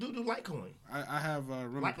 Do Litecoin. I have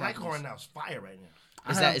Litecoin now is fire right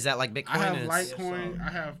now. Is that like Bitcoin? I have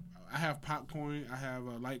Litecoin. I have Popcoin. I have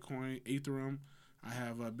Litecoin, Ethereum. I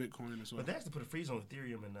have Bitcoin as well. But they have to put a freeze on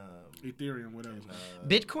Ethereum and Ethereum, whatever.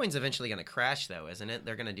 Bitcoin's eventually going to crash, though, isn't it?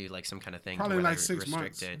 They're going to do like some kind of thing. Probably to where like 6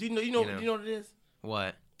 months. Do you know what it is?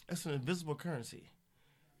 What? It's an invisible currency.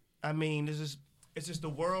 I mean, it's just the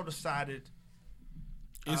world decided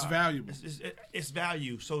it's valuable. It's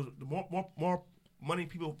value. So the more money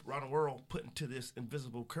people around the world put into this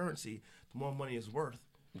invisible currency, the more money it's worth.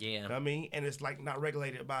 Yeah. You know what I mean? And it's like not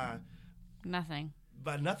regulated by nothing.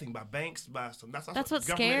 By banks, by some. That's what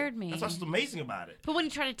scared me. That's what's amazing about it. But when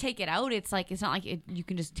you try to take it out, it's not like you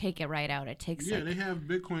can just take it right out. It takes they have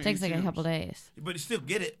Bitcoin. It takes ATMs. like a couple days. But you still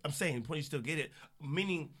get it. I'm saying when you still get it,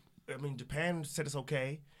 meaning Japan said it's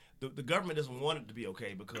okay. The government doesn't want it to be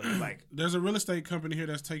okay because like there's a real estate company here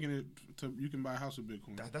that's taking it to you can buy a house with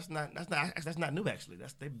Bitcoin. That's not new actually.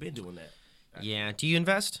 They've been doing that. Yeah. Do you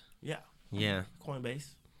invest? Yeah. Coinbase.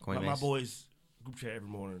 My boys group chat every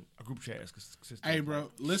morning. A group chat is consistent. Hey, bro,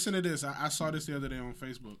 listen to this. I saw this the other day on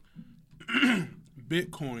Facebook.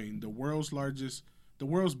 Bitcoin, the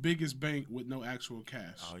world's biggest bank with no actual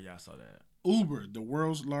cash. Oh yeah, I saw that. Uber, the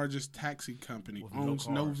world's largest taxi company, owns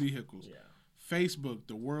no vehicles. Yeah. Facebook,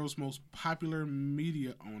 the world's most popular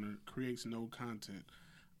media owner, creates no content.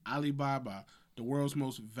 Alibaba, the world's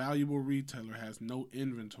most valuable retailer, has no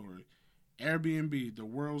inventory. Airbnb, the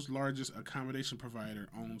world's largest accommodation provider,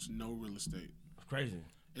 owns no real estate. It's crazy.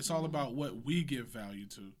 It's all about what we give value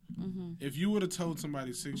to. Mm-hmm. If you would have told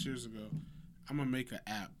somebody 6 years ago, I'm going to make an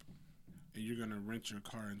app and you're going to rent your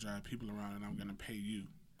car and drive people around and I'm going to pay you,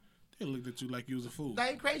 they looked at you like you was a fool.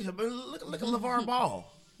 That ain't crazy. But look at LeVar Ball.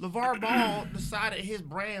 LeVar Ball decided his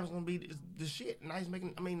brand was going to be the shit. Now he's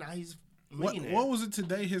making, now he's millionaire. What was it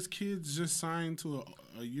today? His kids just signed to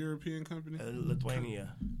a European company?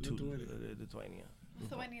 Lithuania. Lithuania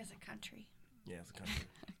is a country. Yeah, it's a country.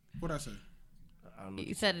 What'd I say?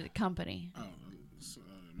 You said a company. Oh, my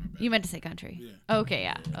bad. You meant to say country. Yeah. Okay,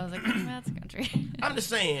 yeah. I was like, that's a country. I'm just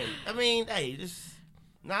saying. Hey, this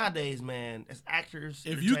nowadays, man, as actors,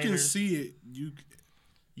 if you can see it, you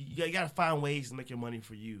got to find ways to make your money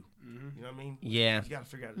for you. Mm-hmm. You know what I mean? Yeah. You got to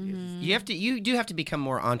figure out. You do have to become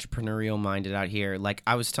more entrepreneurial minded out here. Like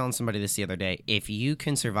I was telling somebody this the other day, if you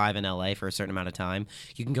can survive in LA for a certain amount of time,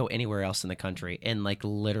 you can go anywhere else in the country and like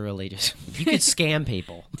literally just you could scam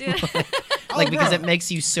people. Because it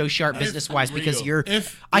makes you so sharp business wise because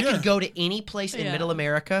I could go to any place in Middle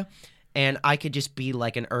America and I could just be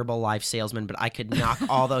like an Herbalife salesman, but I could knock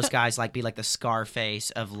all those guys, like be like the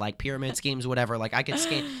Scarface of like pyramid schemes, whatever. Like I could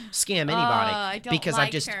scam anybody I don't because like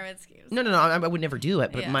I've just pyramid schemes. No, I would never do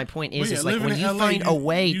it. But my point is like when you LA, find a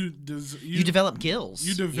way, you develop gills.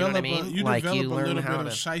 You develop, you know what I mean? You like develop you learn a little how bit to.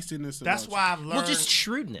 of shystiness. That's why I've learned. Well, just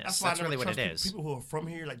shrewdness. That's really what it is. People who are from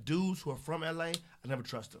here, like dudes who are from LA, I never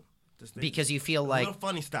trust them. Because you feel like a little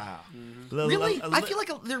funny style. Mm-hmm. Really, I feel like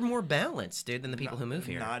they're more balanced, dude, than the people who move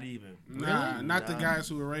here. Not even. Not the guys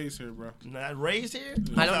who were raised here, bro. Not raised here.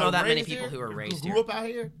 I don't know that many people who are raised here. Grew up out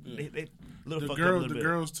here. Yeah. They little the fucked up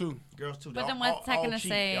girls too. Girls too. But then what's that gonna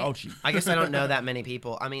say? All cheap. I guess I don't know that many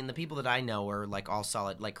people. I mean, the people that I know are like all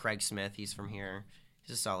solid. Like Craig Smith, he's from here.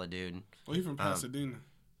 He's a solid dude. Oh, he's from Pasadena.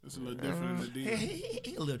 It's a little different in the D.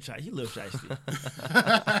 He a little shy. He a little shiesty.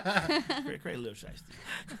 Craig a little shiesty.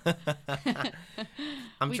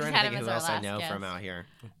 I'm trying to think of who else I know from out here.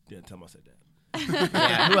 Yeah, tell him I said that.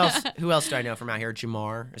 Yeah, who else do I know from out here?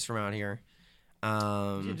 Jamar is from out here.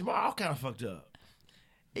 Jamar all kind of fucked up.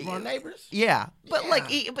 Jamar neighbors? Yeah, but like,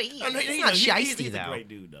 he's not shiesty he's though. a great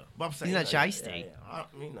dude though. But I'm saying, he's not shiesty.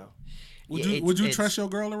 Would you trust your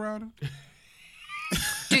girl around him?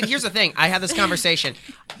 Dude, here's the thing. I had this conversation.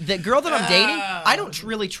 The girl that I'm dating, I don't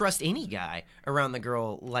really trust any guy around the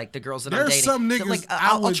girl, like the girls that I'm dating. There's some niggas. Like,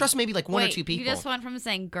 I'll trust maybe like one or two people. You just went from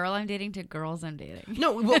saying girl I'm dating to girls I'm dating.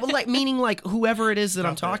 No, well, like meaning like whoever it is that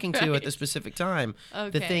I'm talking to at the specific time.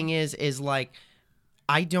 Okay. The thing is like,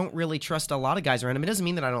 I don't really trust a lot of guys around him. It doesn't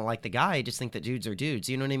mean that I don't like the guy. I just think that dudes are dudes.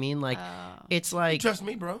 You know what I mean? Like, it's like. You trust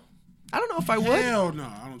me, bro? I don't know if I would. Hell no,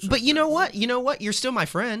 I don't trust But you know what? You know what? You're still my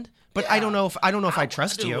friend. But I don't know if I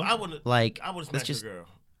trust you. I wouldn't. Like, I wouldn't smash your girl.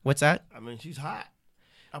 What's that? I mean, she's hot.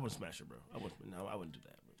 I wouldn't smash her, bro. I wouldn't do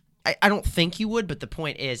that. I don't think you would, but the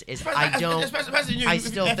point is I don't. I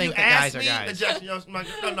still think that guys are guys. No,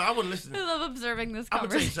 I wouldn't listen. I love observing this I'm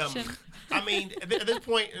gonna tell you conversation. something. I mean, at this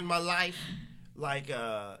point in my life, like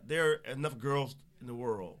there are enough girls in the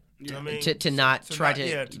world. You know what I mean? To not try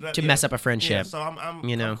to mess up a friendship. Yeah, so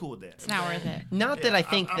I'm cool with that. It's not worth it. Not that I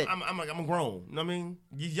think that I'm grown. You know what I mean?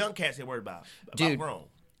 These young cats get worried about. Dude, I'm grown.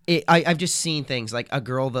 I've just seen things like a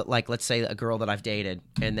girl that, like, let's say a girl that I've dated,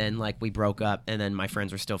 and then like we broke up, and then my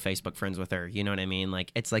friends were still Facebook friends with her. You know what I mean?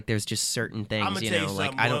 Like, it's like there's just certain things, you know,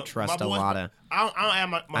 like I don't trust a lot of.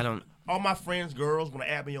 I don't. All my friends, girls, when they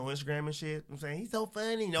add me on Instagram and shit, I'm saying he's so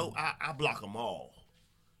funny. You know, I block them all.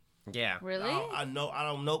 Yeah. Really? I know. I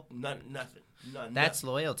don't know nothing. That's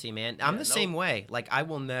loyalty, man. I'm the same way. Like, I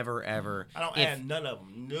will never, ever. I don't add none of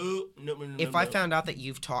them. No. If I found out that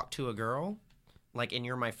you've talked to a girl, like, and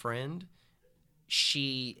you're my friend,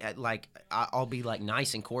 I'll be, like,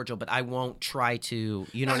 nice and cordial, but I won't try to,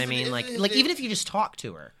 you know what I mean? Like, even if you just talk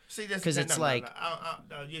to her. See, that's because it's like.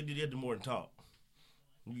 You have to do more than talk.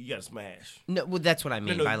 You gotta smash. No, well, that's what I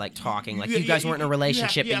mean by, like, talking. Like, you guys weren't in a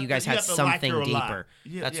relationship, but you guys had something deeper.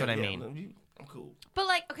 That's what I mean. I'm cool. But,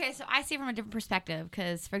 like, okay, so I see it from a different perspective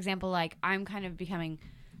because, for example, like, I'm kind of becoming,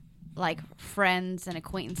 like, friends and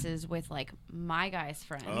acquaintances with, like, my guys'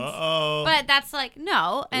 friends. Uh-oh. But that's, like,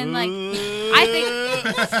 no. And, like, I think...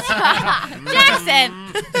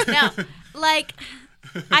 Jackson! No. Like,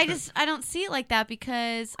 I don't see it like that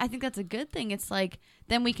because I think that's a good thing. It's, like...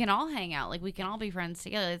 Then we can all hang out. Like, we can all be friends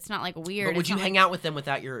together. It's not, like, weird. But would you hang out with them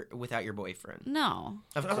without your boyfriend? No.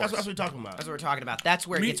 Of course. That's what we're talking about. That's what we're talking about. That's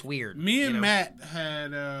where it gets weird. Me and Matt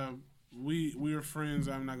had we were friends.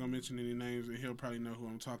 I'm not gonna mention any names, and he'll probably know who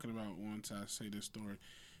I'm talking about once I say this story.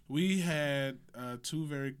 We had 2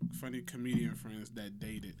 very funny comedian friends that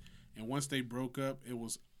dated, and once they broke up, it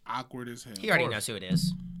was awkward as hell. He already knows who it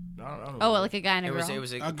is. I don't Oh, know. like a guy and a girl. It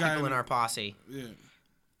was A guy people in and- our posse. Yeah.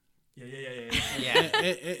 Yeah. Yeah,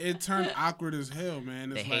 It turned awkward as hell, man.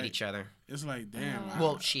 they It's hate like, each other. It's like, damn.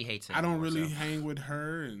 Well, she hates him. I don't more really so. hang with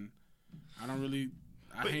her, and I don't really.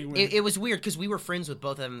 I hang with. It was weird because we were friends with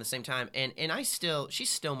both of them at the same time, and she's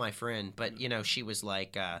still my friend, but she was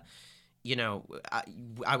like, I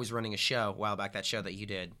was running a show a while back, that show that you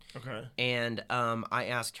did, Okay. and I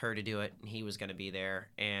asked her to do it, and he was going to be there,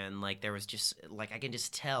 and like there was just like I can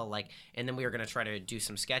just tell like, and then we were going to try to do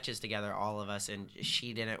some sketches together, all of us, and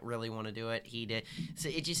she didn't really want to do it, he did, so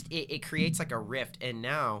it creates like a rift, and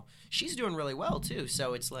now she's doing really well too,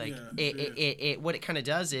 so it's like what it kind of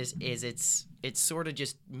does is it sort of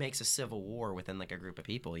just makes a civil war within like a group of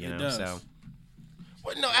people, you know. Does. So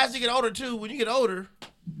Well, no, as you get older too, when you get older,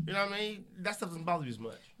 you know what I mean? That stuff doesn't bother you as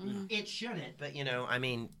much. it shouldn't, but I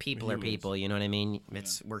mean, people are people, you know what I mean?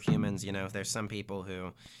 We're humans, There's some people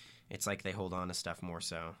who, it's like they hold on to stuff more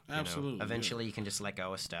so. Absolutely, Eventually, you can just let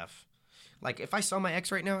go of stuff. Like if I saw my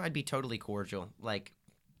ex right now, I'd be totally cordial. Like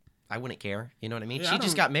I wouldn't care. You know what I mean? Yeah, she I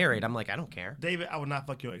just don't- got married. I'm like, I don't care. David, I would not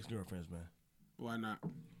fuck your ex-girlfriends, man. Why not?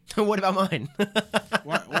 What about mine?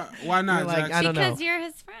 Why not? You're like, Jackson? I don't know. Because you're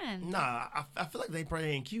his friend. Nah, I feel like they probably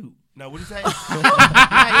ain't cute. No, what do you say?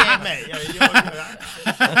 yeah, man. Yeah,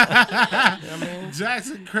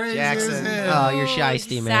 Jackson crazy Jackson. as hell. Oh, you're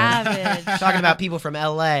shiesty, man. Savage. Talking about people from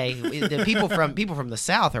L.A. The people from the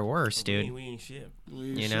South are worse, we dude. ain't shit.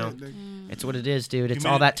 You know? It's what it is, dude. It's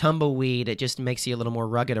all Humidity. that tumbleweed. It just makes you a little more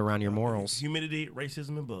rugged around your morals. Humidity,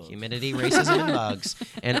 racism, and bugs. Humidity, racism, and bugs.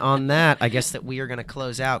 And on that, I guess that we are going to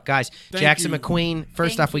close out. Guys, Thank Jackson you. McQueen,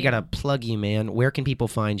 first Thank off, we you. got to plug you, man. Where can people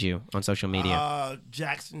find you on social media?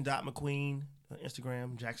 Jackson.McQueen,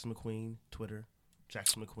 Instagram, Jackson McQueen, Twitter,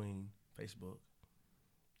 Jackson McQueen, Facebook.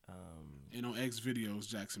 And on X videos,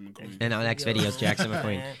 Jackson McQueen. And on X videos, Jackson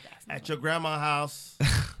McQueen. At your grandma's house.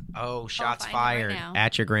 Oh, shots find it right fired now.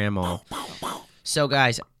 at your grandma. So,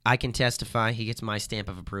 guys, I can testify. He gets my stamp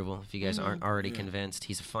of approval. If you guys aren't already convinced,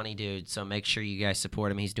 he's a funny dude. So make sure you guys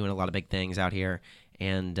support him. He's doing a lot of big things out here.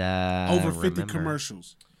 And Over 50 remember-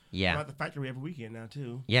 commercials. I'm Yeah. at the factory every weekend now,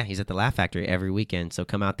 too. Yeah, he's at the Laugh Factory every weekend. So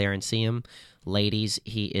come out there and see him. Ladies,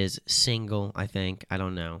 he is single, I think. I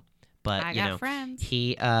don't know. But, I you got know, friends.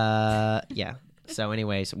 he, yeah. So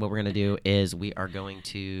anyways, what we're going to do is we are going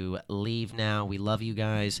to leave now. We love you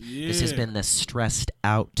guys. This has Yeah. been the Stressed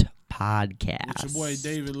Out Podcast. It's your boy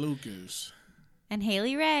David Lucas. And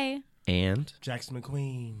Haley Ray. And Jackson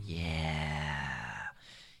McQueen. yeah.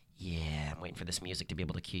 Yeah, I'm waiting for this music to be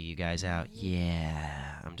able to cue you guys out.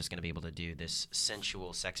 Yeah. I'm just going to be able to do this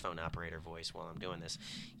sensual saxophone operator voice while I'm doing this.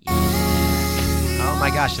 Yeah. Oh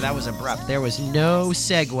my gosh, that was abrupt. There was no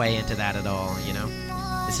segue into that at all, you know?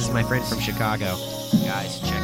 This is my friend from Chicago. Guys, check